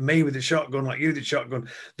it? Like me with the shotgun, like you with the shotgun.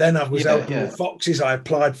 Then I was helping with foxes. I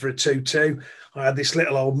applied for a 2.2. I had this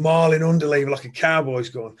little old marlin underlever, like a cowboy's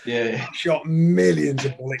gun. I shot millions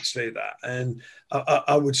of bullets through that. And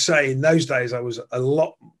I would say in those days I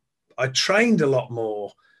trained a lot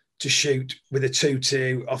more to shoot with a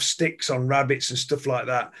 2.2 off sticks on rabbits and stuff like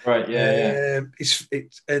that. Right.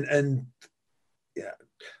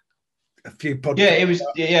 A few podcasts. It was.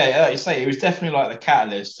 Like you say, it was definitely like the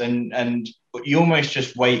catalyst, and you're almost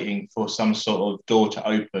just waiting for some sort of door to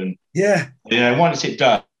open. Yeah. You know, once it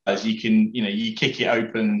does, you can, you know, you kick it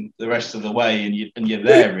open the rest of the way, and you're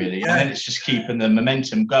there really, and then it's just keeping the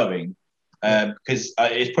momentum going, because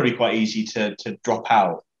it's probably quite easy to drop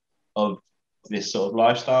out of this sort of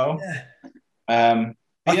lifestyle. I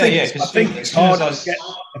think it's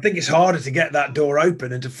harder to get that door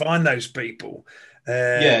open and to find those people.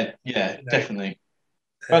 Definitely.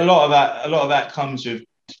 But a lot of that comes with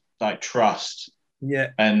like trust.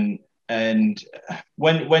 And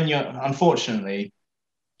when you're, unfortunately,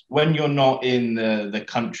 when you're not in the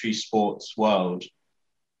country sports world,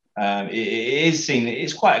 it is seen,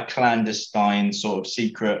 it's quite a clandestine sort of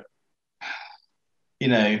secret, you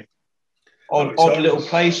know, odd little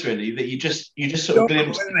place really, that you just sort of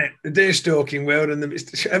glimpse. Isn't it? The deer stalking world, and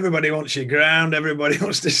everybody wants your ground, everybody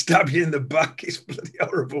wants to stab you in the back. It's bloody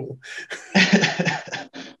horrible.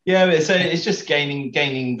 It's just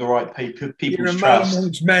gaining the right people's trust. You're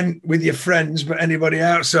amongst men with your friends, but anybody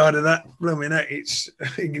outside of that, blooming heck, it's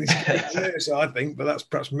worse, I think. But that's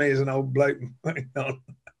perhaps me as an old bloke.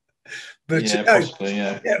 But possibly,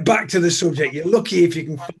 back to the subject. You're lucky if you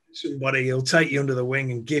can find somebody who'll take you under the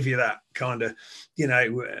wing and give you that kind of,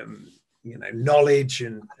 knowledge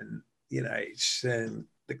and you know, it's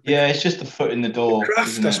it's just the foot in the door. The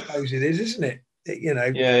craft, I suppose it is, isn't it?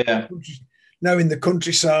 Knowing the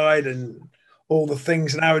countryside and all the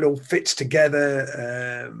things and how it all fits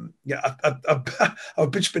together.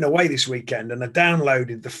 I've just been away this weekend and I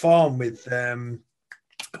downloaded The Farm with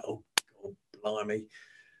blimey.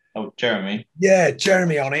 Oh, Jeremy. Yeah,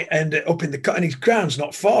 Jeremy on it, and up in and his ground's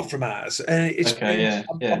not far from ours. And it's I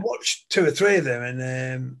watched 2 or 3 of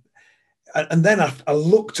them, and then I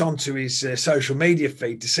looked onto his social media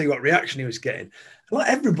feed to see what reaction he was getting. Like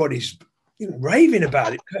everybody's raving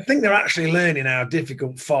about it. I think they're actually learning how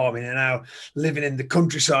difficult farming and how living in the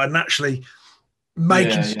countryside and actually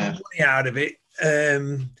making some money out of it.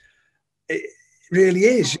 It really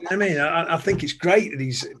is. You know what I mean? I think it's great that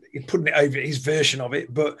he's putting it over his version of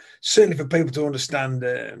it, but certainly for people to understand,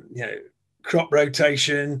 crop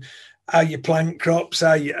rotation, how you plant crops,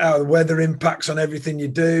 how the weather impacts on everything you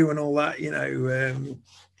do, and all that.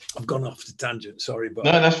 I've gone off the tangent. Sorry, but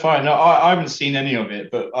no, that's fine. No, I haven't seen any of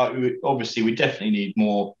it, but obviously we definitely need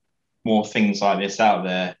more things like this out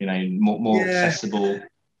there. You know, more accessible.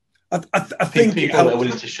 I think people that are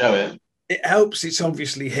willing to show it. It helps. It's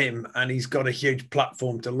obviously him, and he's got a huge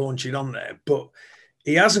platform to launch it on there. But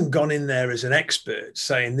he hasn't gone in there as an expert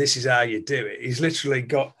saying this is how you do it. He's literally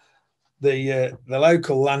got the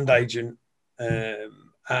local land agent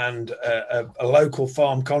and a local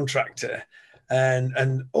farm contractor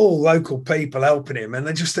and all local people helping him, and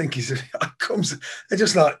they just think they're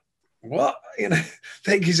just like, what, you know,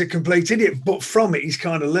 think he's a complete idiot. But from it, he's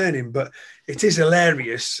kind of learning. But it is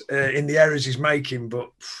hilarious in the errors he's making. But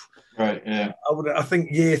right, yeah, I think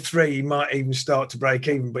year 3 he might even start to break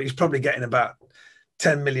even. But he's probably getting about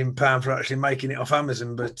 £10 million for actually making it off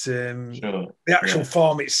Amazon. But the actual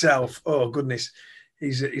farm itself, oh goodness,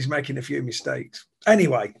 he's making a few mistakes.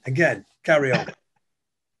 Anyway, again, carry on.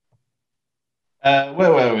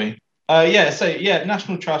 Where were we?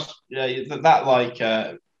 National Trust.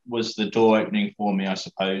 That was the door opening for me, I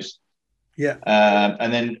suppose. Yeah.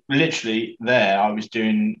 And then literally there, I was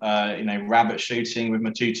doing rabbit shooting with my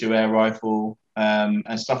 2.2 air rifle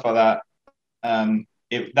and stuff like that.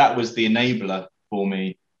 That was the enabler for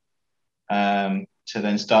me to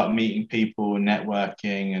then start meeting people and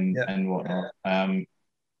networking and whatnot.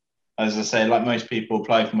 As I say, like most people,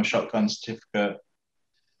 apply for my shotgun certificate.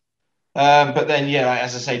 But then,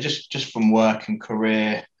 as I say, just from work and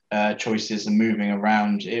career choices and moving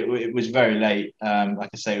around, it was very late. Like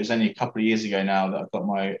I say, it was only a couple of years ago now that I've got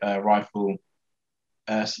my rifle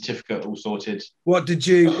certificate all sorted. What was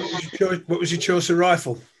your choice of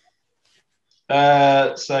rifle?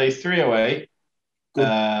 So 308.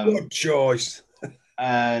 Good choice.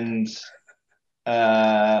 And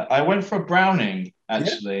I went for a Browning,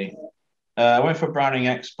 actually. I went for a Browning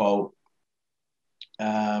X-Bolt.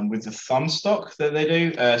 With the thumb stock that they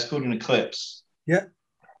do. It's called an Eclipse. Yeah.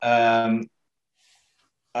 I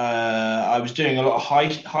was doing a lot of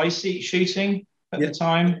high seat shooting at the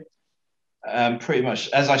time. Pretty much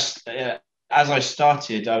as I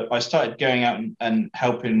started, I started going out and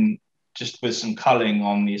helping just with some culling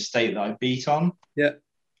on the estate that I beat on. Yeah.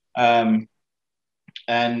 And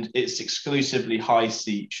it's exclusively high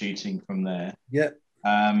seat shooting from there. Yeah.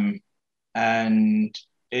 And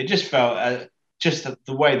it just felt just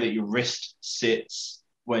the way that your wrist sits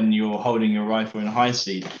when you're holding your rifle in a high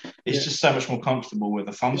seat, it's just so much more comfortable with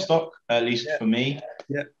a thumb stock, at least for me.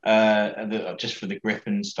 Yeah. Just for the grip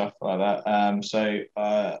and stuff like that.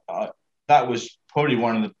 That was probably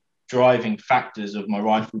one of the driving factors of my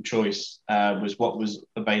rifle choice, was what was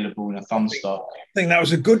available in a thumb stock. I think that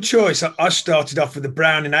was a good choice. I started off with the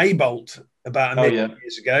Browning A-Bolt about a million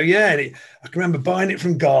years ago. Yeah, and I can remember buying it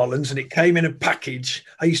from Garland's, and it came in a package.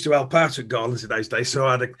 I used to help out at Garland's in those days, so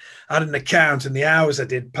I had an account, and the hours I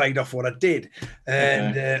did paid off what I did.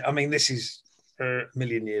 And I mean, this is a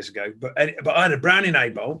million years ago, but I had a Browning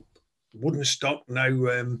A-Bolt, wooden stock,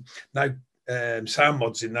 no sound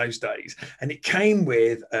mods in those days, and it came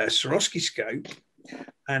with a Swarovski scope,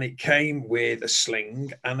 and it came with a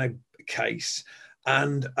sling and a case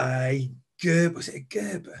and a Gerber. Was it a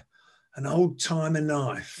Gerber? An old timer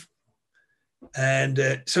knife.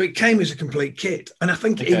 And so it came as a complete kit. And I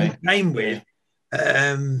think it even came with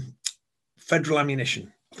federal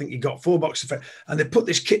ammunition. I think you got 4 boxes and they put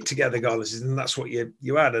this kit together, guys, and that's what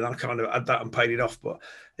you had. And I kind of had that and paid it off. But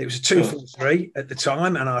it was a 243 at the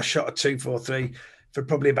time, and I shot a 243 for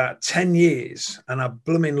probably about 10 years, and I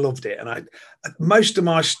blooming loved it. And most of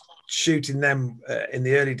my shooting them in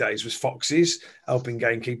the early days was foxes, helping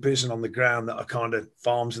gamekeepers, and on the ground that I kind of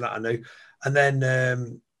farms and that I knew. And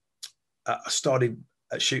then I started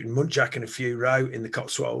shooting muntjac and a few roe in the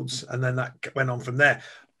Cotswolds, and then that went on from there.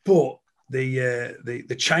 But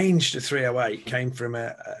the change to 308 came from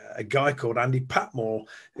a guy called Andy Patmore,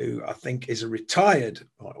 who I think is a retired,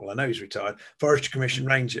 well, I know he's retired, Forestry Commission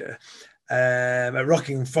Ranger at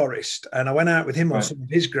Rockingham Forest. And I went out with him on some of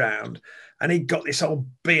his ground, and he got this old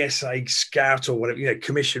BSA Scout or whatever,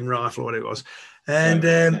 commission rifle or whatever it was. And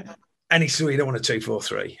and he said, well, you don't want a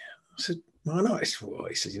 243. I said, why not?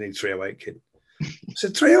 He said, you need a 308, kid. I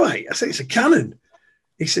said, 308? I said, it's a cannon.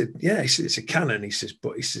 He said, yeah. He said, it's a cannon. He says,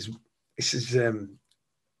 but he says,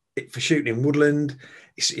 it for shooting in woodland.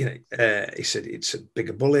 He said, it's a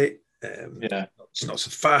bigger bullet. It's not so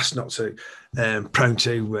fast, not so prone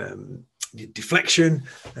to deflection,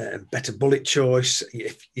 better bullet choice.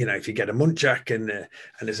 If you get a muntjac and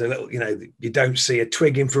there's a little, you don't see a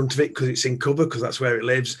twig in front of it because it's in cover, because that's where it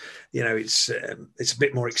lives. It's a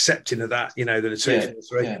bit more accepting of that, than a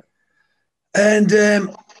 243. Yeah. And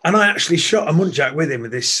I actually shot a muntjac with him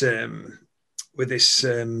with this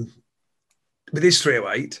with his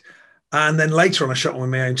 308, and then later on I shot one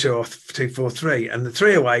with my own 243, and the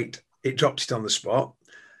 308 it dropped it on the spot,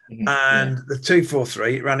 and the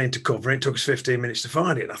 243 it ran into cover. And it took us 15 minutes to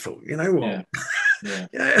find it, and I thought, you know what?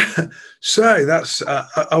 Yeah. So that's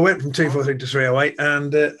I went from 243 to 308,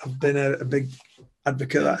 and I've been a big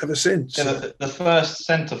advocate of that ever since. The first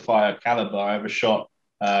centerfire caliber I ever shot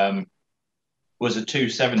was a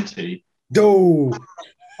 270. Oh,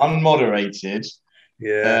 unmoderated.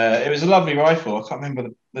 Yeah. It was a lovely rifle. I can't remember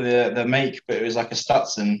the make, but it was like a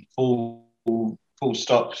Stutson full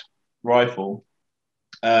stocked rifle.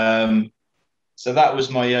 So that was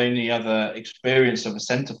my only other experience of a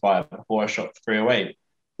centerfire before I shot the 308.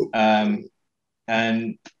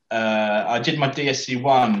 And I did my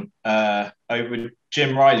DSC-1 over with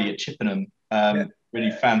Jim Riley at Chippenham.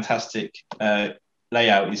 Really fantastic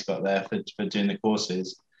layout he's got there for doing the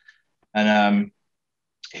courses. And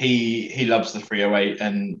he loves the 308,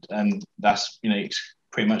 and that's, you know,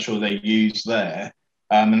 pretty much all they use there.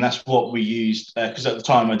 And that's what we used, because at the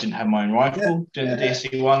time I didn't have my own rifle doing the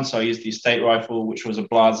DSC-1, so I used the estate rifle, which was a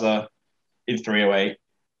Blaser in 308.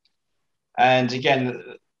 And again,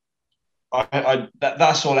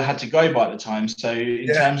 that's all I had to go by at the time. So in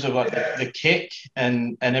terms of like the kick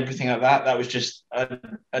and everything like that, that was just I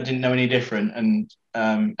didn't know any different. And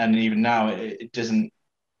even now it doesn't.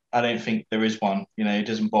 I don't think there is one. You know, it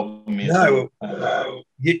doesn't bother me at all.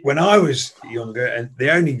 When I was younger, and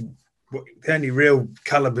the only real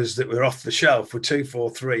calibers that were off the shelf were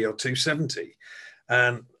 243 or 270,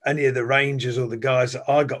 and any of the Rangers or the guys that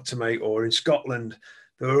I got to meet, or in Scotland,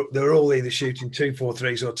 they were all either shooting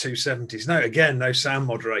 243s or 270s. No sound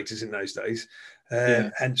moderators in those days.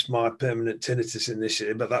 Hence my permanent tinnitus in this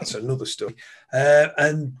year, but that's another story.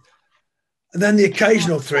 And then the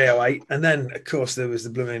occasional 308, and then of course there was the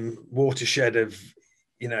blooming watershed of,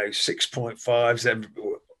 you know, 6.5s,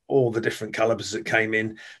 all the different calibers that came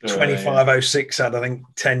in. 2506 had, I think,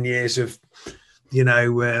 10 years of, you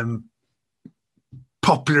know,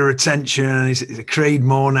 popular attention. Is it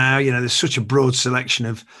Creedmoor now? You know, there's such a broad selection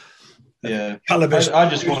of calibers. I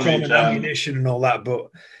just wanted ammunition and all that,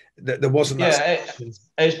 but there wasn't that.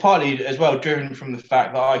 It's partly as well driven from the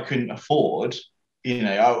fact that I couldn't afford, you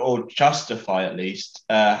know, or justify at least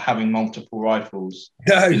having multiple rifles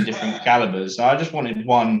in different calibers. So I just wanted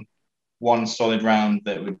one solid round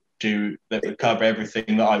that would cover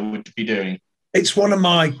everything that I would be doing. It's one of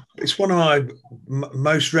my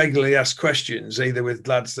most regularly asked questions, either with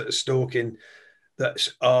lads that are stalking, that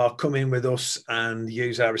are coming with us and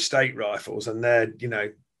use our estate rifles, and they're, you know,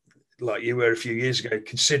 like you were a few years ago,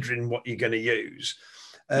 considering what you're going to use,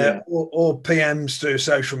 or PMs through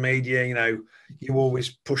social media. You know, you always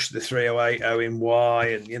push the 308 in Y,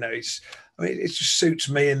 and you know, it just suits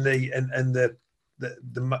me and the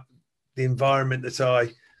environment that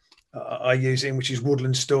I use in, which is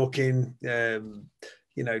woodland stalking.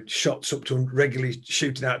 You know, shots up to regularly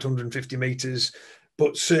shooting out to 150 meters,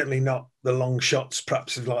 but certainly not the long shots,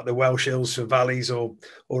 perhaps of like the Welsh Hills for valleys or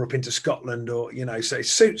up into Scotland, or, you know, so it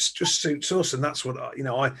just suits us. And that's what, you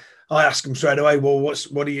know, I ask them straight away, well,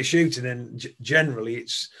 what are you shooting? And generally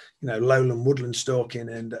it's, you know, lowland woodland stalking.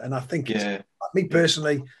 And I think it's, me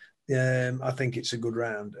personally, I think it's a good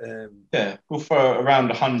round. Well, for around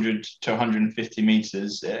 100 to 150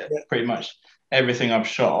 meters, pretty much everything I've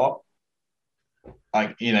shot,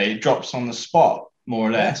 like, you know, it drops on the spot, more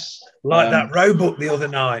or less. Like that roebuck the other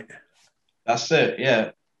night. That's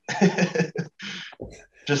it,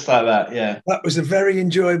 just like that, That was a very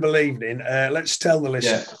enjoyable evening. Let's tell the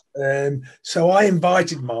listeners. So I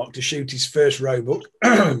invited Mark to shoot his first roebuck,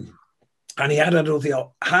 and he had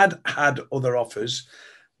other offers,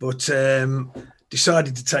 but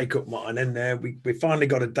decided to take up mine. And we finally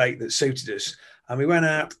got a date that suited us. And we went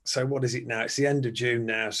out. So what is it now? It's the end of June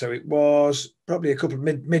now. So it was probably a couple of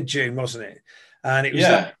mid-June, wasn't it? And it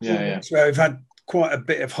was where we've had quite a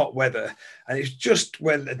bit of hot weather. And it's just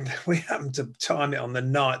when we happened to time it on the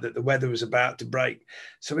night that the weather was about to break.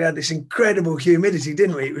 So we had this incredible humidity,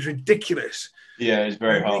 didn't we? It was ridiculous. Yeah, it was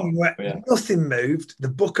very hot. Nothing moved. The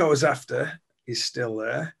buck I was after is still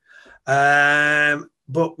there.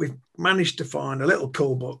 But we've managed to find a little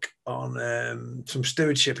cool buck on some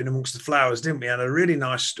stewardship in amongst the flowers, didn't we? And a really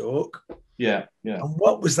nice stalk. Yeah. And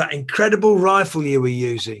what was that incredible rifle you were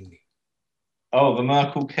using? Oh, the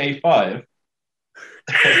Merkel K5.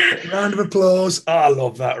 Round of applause. I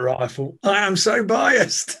love that rifle. I am so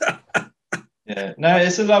biased. No,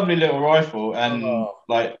 it's a lovely little rifle. And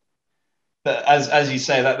like, as you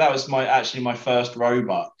say, that was my first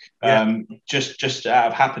roebuck. Just out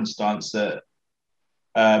of happenstance that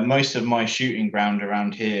most of my shooting ground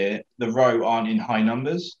around here, the roe aren't in high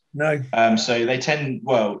numbers. No. So they tend,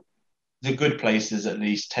 the good places at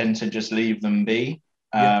least tend to just leave them be.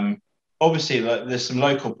 Obviously, like, there's some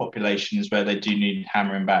local populations where they do need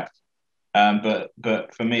hammering back, but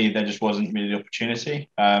for me, there just wasn't really the opportunity.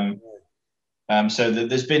 So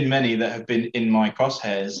there's been many that have been in my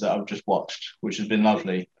crosshairs that I've just watched, which has been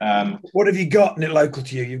lovely. What have you got in it local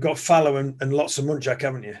to you? You've got fallow and lots of muntjac,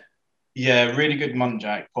 haven't you? Yeah, really good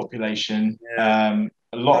muntjac population. A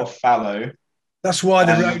lot of fallow. That's why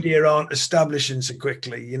the roe deer aren't establishing so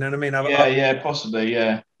quickly. You know what I mean? Possibly.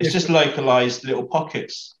 Yeah, it's just localized little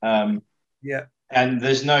pockets. And there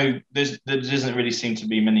doesn't really seem to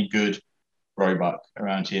be many good roebuck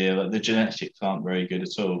around here. Like, the genetics aren't very good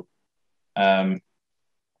at all.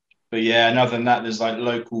 But yeah, and other than that, there's like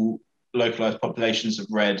localized populations of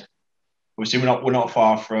red. Obviously, we're not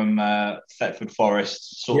far from Thetford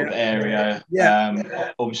Forest sort of area.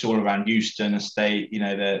 Obviously, all around Euston Estate, you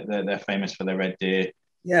know, they're famous for their red deer.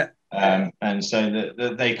 And so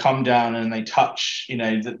they come down and they touch. You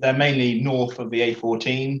know, they're mainly north of the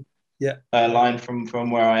A14 line from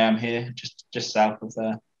where I am here, just south of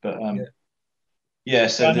there. But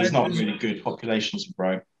so there's not really good populations of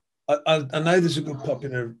roe. I know there's a good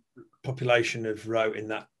population of roe in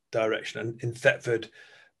that direction and in Thetford.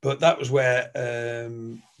 But that was where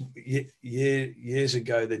years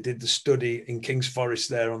ago they did the study in King's Forest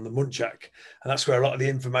there on the muntjac, and that's where a lot of the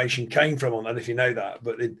information came from on that, if you know that.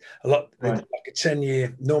 But did like a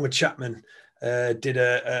 10-year. Norma Chapman did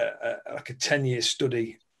a 10-year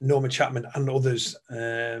study. Norma Chapman and others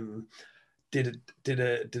did a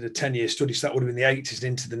 10-year study. So that would have been the 80s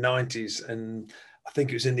into the 90s, and I think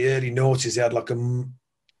it was in the early noughties they had like a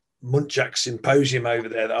muntjac symposium over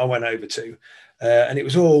there that I went over to. And it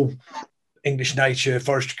was all English Nature,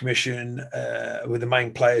 Forestry Commission, with the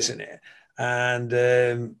main players in it. And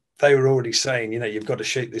they were already saying, you know, you've got to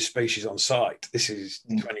shoot this species on site. This is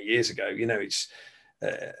 20 years ago. You know, it's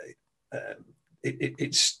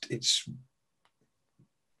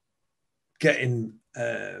getting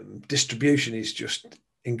distribution is just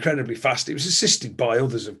incredibly fast. It was assisted by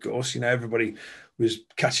others, of course. You know, everybody was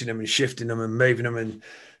catching them and shifting them and moving them and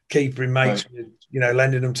keeping mates, you know,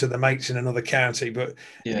 lending them to the mates in another county. But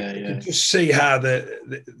you could just see how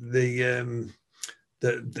the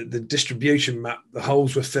distribution map, the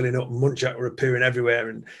holes were filling up, and muntjac were appearing everywhere.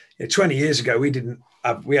 And 20 years ago, we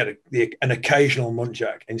had an occasional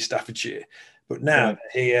muntjac in Staffordshire, but now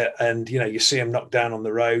they're here, and you know, you see them knocked down on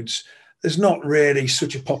the roads. There's not really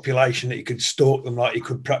such a population that you could stalk them like you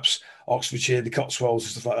could perhaps Oxfordshire, the Cotswolds,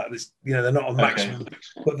 and stuff like that. It's, you know, they're not on maximum,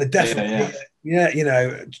 but they're definitely, you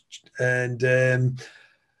know, and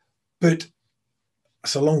but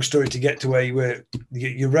it's a long story to get to where you were.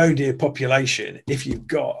 Your roe deer population, if you've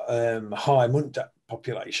got a high muntjac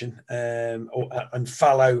population and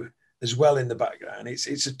fallow as well in the background, it's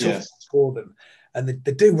a tough for them, and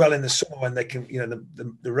they do well in the summer when they can, you know,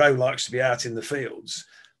 the roe likes to be out in the fields.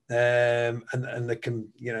 And they can,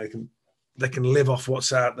 you know, they can live off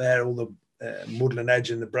what's out there, all the muddling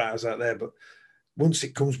edge and the browse out there. But once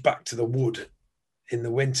it comes back to the wood in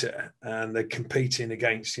the winter, and they're competing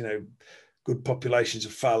against, you know, good populations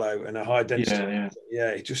of fallow and a high density,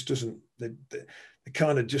 it just doesn't. They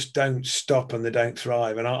kind of just don't stop, and they don't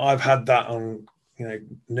thrive. And I've had that on, you know,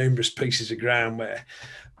 numerous pieces of ground where,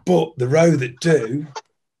 but the roe that do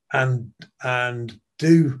and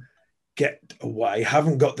do get away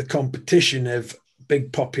haven't got the competition of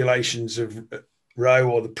big populations of roe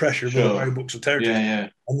or the pressure of other roe bucks or territories.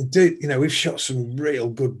 And they do, you know, we've shot some real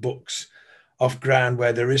good bucks off ground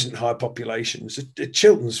where there isn't high populations.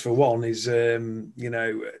 Chilterns, for one, is you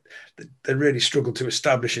know, they really struggle to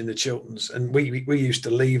establish in the Chilterns, and we used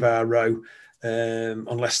to leave our roe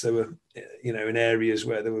unless they were, you know, in areas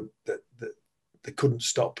where that they couldn't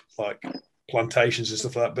stop, like plantations and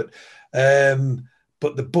stuff like that.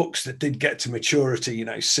 But the bucks that did get to maturity, you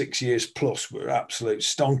know, 6 years plus, were absolute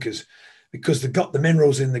stonkers because they got the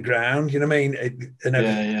minerals in the ground. You know what I mean?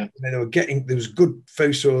 They were getting, there was good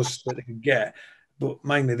food source that they could get, but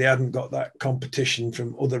mainly they hadn't got that competition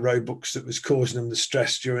from other roe bucks that was causing them the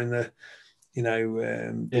stress during the, you know,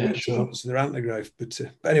 the winter months of their antler growth. But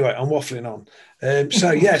anyway, I'm waffling on. So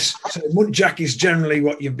yes, so muntjac is generally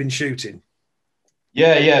what you've been shooting.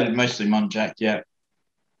 Mostly muntjac.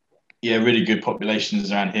 Really good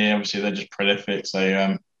populations around here. Obviously, they're just prolific.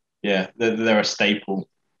 So, they're a staple.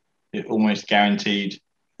 It's almost guaranteed.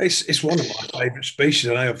 It's one of my favourite species.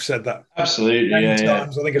 I know I've said that absolutely many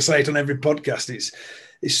times. I think I say it on every podcast.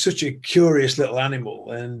 It's such a curious little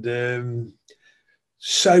animal, and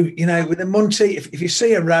so, you know, with a munty, if you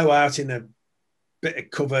see a roe out in a bit of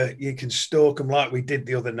cover, you can stalk them like we did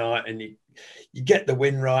the other night, and you get the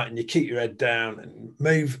wind right, and you keep your head down and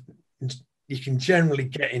move. you can generally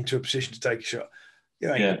get into a position to take a shot. You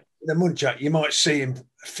know, yeah. The muntjac, you might see him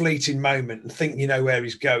a fleeting moment and think you know where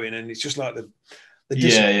he's going, and it's just like the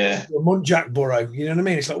muntjac burrow. You know what I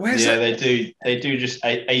mean? It's like, where's that? They do just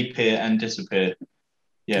appear and disappear.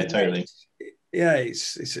 Yeah, totally.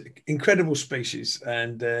 It's an incredible species,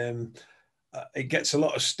 and it gets a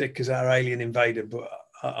lot of stick as our alien invader, but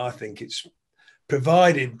I think it's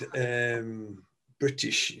provided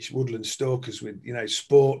British woodland stalkers with, you know,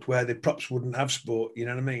 sport where they perhaps wouldn't have sport. You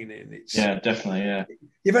know what I mean? And it's definitely, yeah.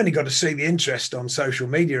 You've only got to see the interest on social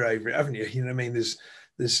media over it, haven't you? You know what I mean? There's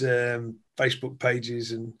Facebook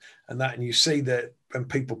pages and that, and you see that when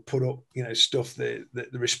people put up, you know, stuff, the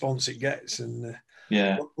response it gets, and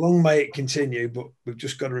long may it continue. But we've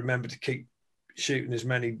just got to remember to keep shooting as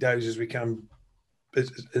many does as we can,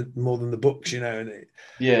 more than the bucks, you know. And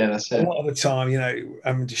that's it. A lot of the time, you know,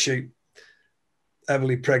 having to shoot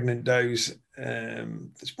heavily pregnant does,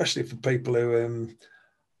 especially for people who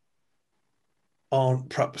aren't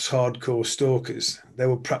perhaps hardcore stalkers, they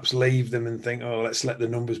will perhaps leave them and think, oh, let's let the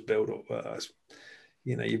numbers build up. But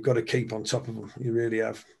you know, you've got to keep on top of them. You really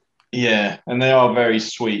have. Yeah, and they are very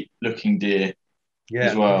sweet looking deer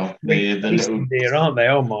as well. The little deer, aren't they?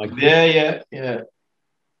 Oh my God. Yeah.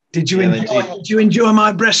 Did you enjoy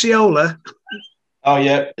my Breciola? Oh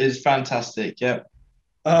yeah, it's fantastic. Yeah.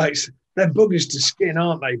 Oh, they're buggers to skin,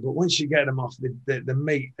 aren't they? But once you get them off, the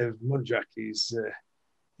meat of muntjac is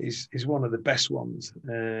one of the best ones.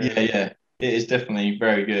 It is definitely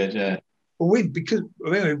very good. Yeah. Well, we've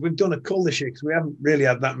done a cull this year because we haven't really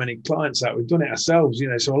had that many clients out. We've done it ourselves, you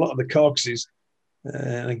know. So a lot of the carcasses,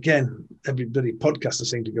 and again, every bloody podcast I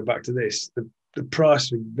seem to go back to this. The price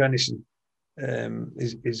for venison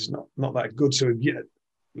is not that good. So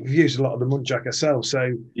we've used a lot of the muntjac ourselves.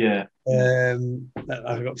 So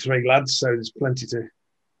I've got 3 lads, so there's plenty to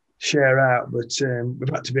share out. But we've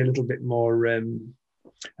had to be a little bit more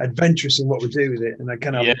adventurous in what we do with it, and I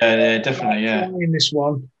kind of definitely in this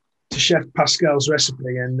one to Chef Pascal's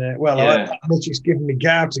recipe, and I like that much it's given me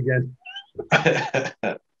gout again.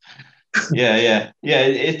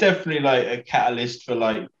 It's definitely like a catalyst for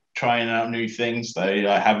like trying out new things, though,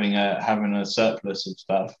 like having a surplus of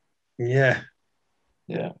stuff. Yeah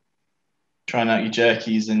Trying out your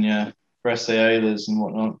jerkies and your brassiolas and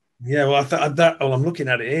whatnot. Well, I thought that. Well, I'm looking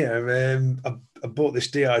at it here. I bought this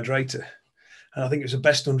dehydrator, and I think it was the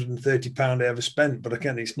best £130 I ever spent. But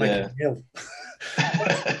again, it's making me ill.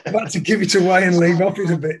 I've had to give it away and leave off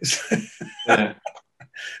it a bit.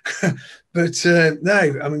 But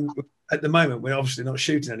no, I mean, at the moment we're obviously not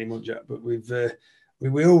shooting any muntjac, but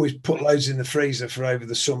we always put loads in the freezer for over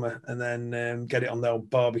the summer, and then get it on the old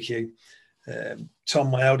barbecue. Tom,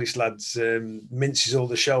 my eldest lad's, minces all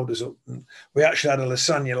the shoulders up. And we actually had a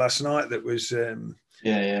lasagna last night that was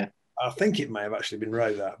I think it may have actually been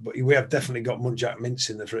roe that, but we have definitely got muntjac mince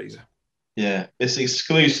in the freezer. Yeah, it's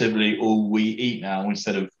exclusively all we eat now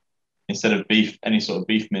instead of beef, any sort of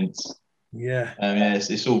beef mince. Yeah.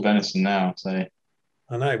 It's all venison now. So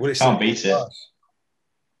I know. Well, can't beat it. It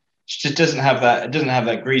just doesn't have that. It doesn't have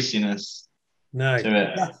that greasiness. No,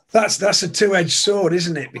 to it. That's a two-edged sword,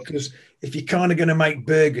 isn't it? Because if you're kind of going to make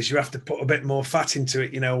burgers, you have to put a bit more fat into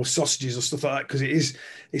it, you know, or sausages or stuff like that, because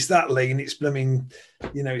it's that lean. It's blooming,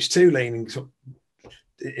 you know, it's too lean.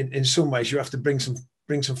 In some ways, you have to bring some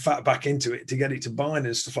fat back into it to get it to bind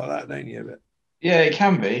and stuff like that, don't you? But yeah, it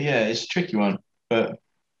can be. Yeah, it's a tricky one, but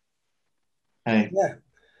hey. Yeah.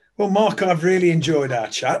 Well, Mark, I've really enjoyed our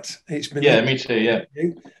chat. It's been me too. Yeah.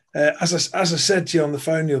 As I said to you on the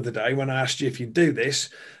phone the other day when I asked you if you'd do this,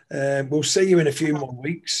 we'll see you in a few more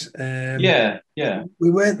weeks. We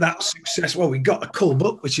weren't that successful. Well, we got a cull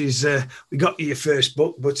book, which is we got you your first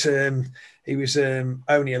book, but he was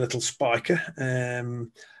only a little spiker.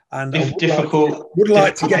 And difficult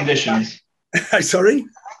conditions. Sorry,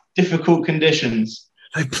 difficult conditions.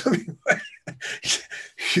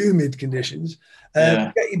 Humid conditions.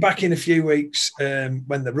 Get you back in a few weeks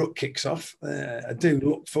when the rut kicks off. I do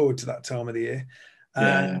look forward to that time of the year,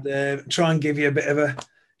 and try and give you a bit of a,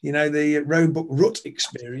 you know, the roadbook rut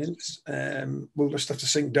experience. We'll just have to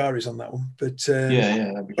sync diaries on that one, but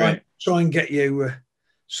that'd be great. Try and get you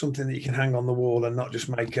something that you can hang on the wall and not just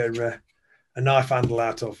make a knife handle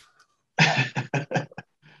out of.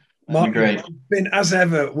 Mark, great. It's been, as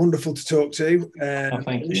ever, wonderful to talk to.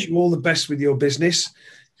 Thank you. Wish you all the best with your business.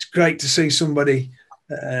 It's great to see somebody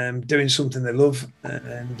doing something they love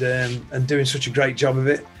and doing such a great job of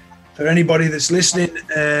it. For anybody that's listening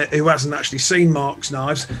who hasn't actually seen Mark's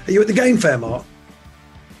knives, are you at the game fair, Mark?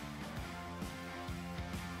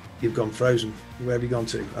 You've gone frozen. Where have you gone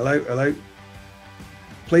to? Hello?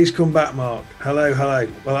 Please come back, Mark. Hello.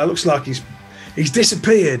 Well, it looks like he's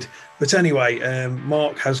disappeared. But anyway,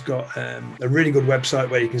 Marc has got a really good website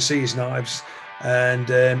where you can see his knives. And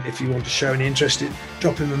if you want to show any interest,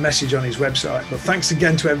 drop him a message on his website. But thanks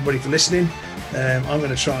again to everybody for listening. I'm going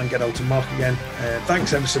to try and get hold to Marc again.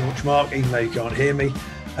 Thanks ever so much, Marc, even though you can't hear me.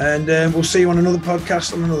 And we'll see you on another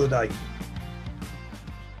podcast on another day.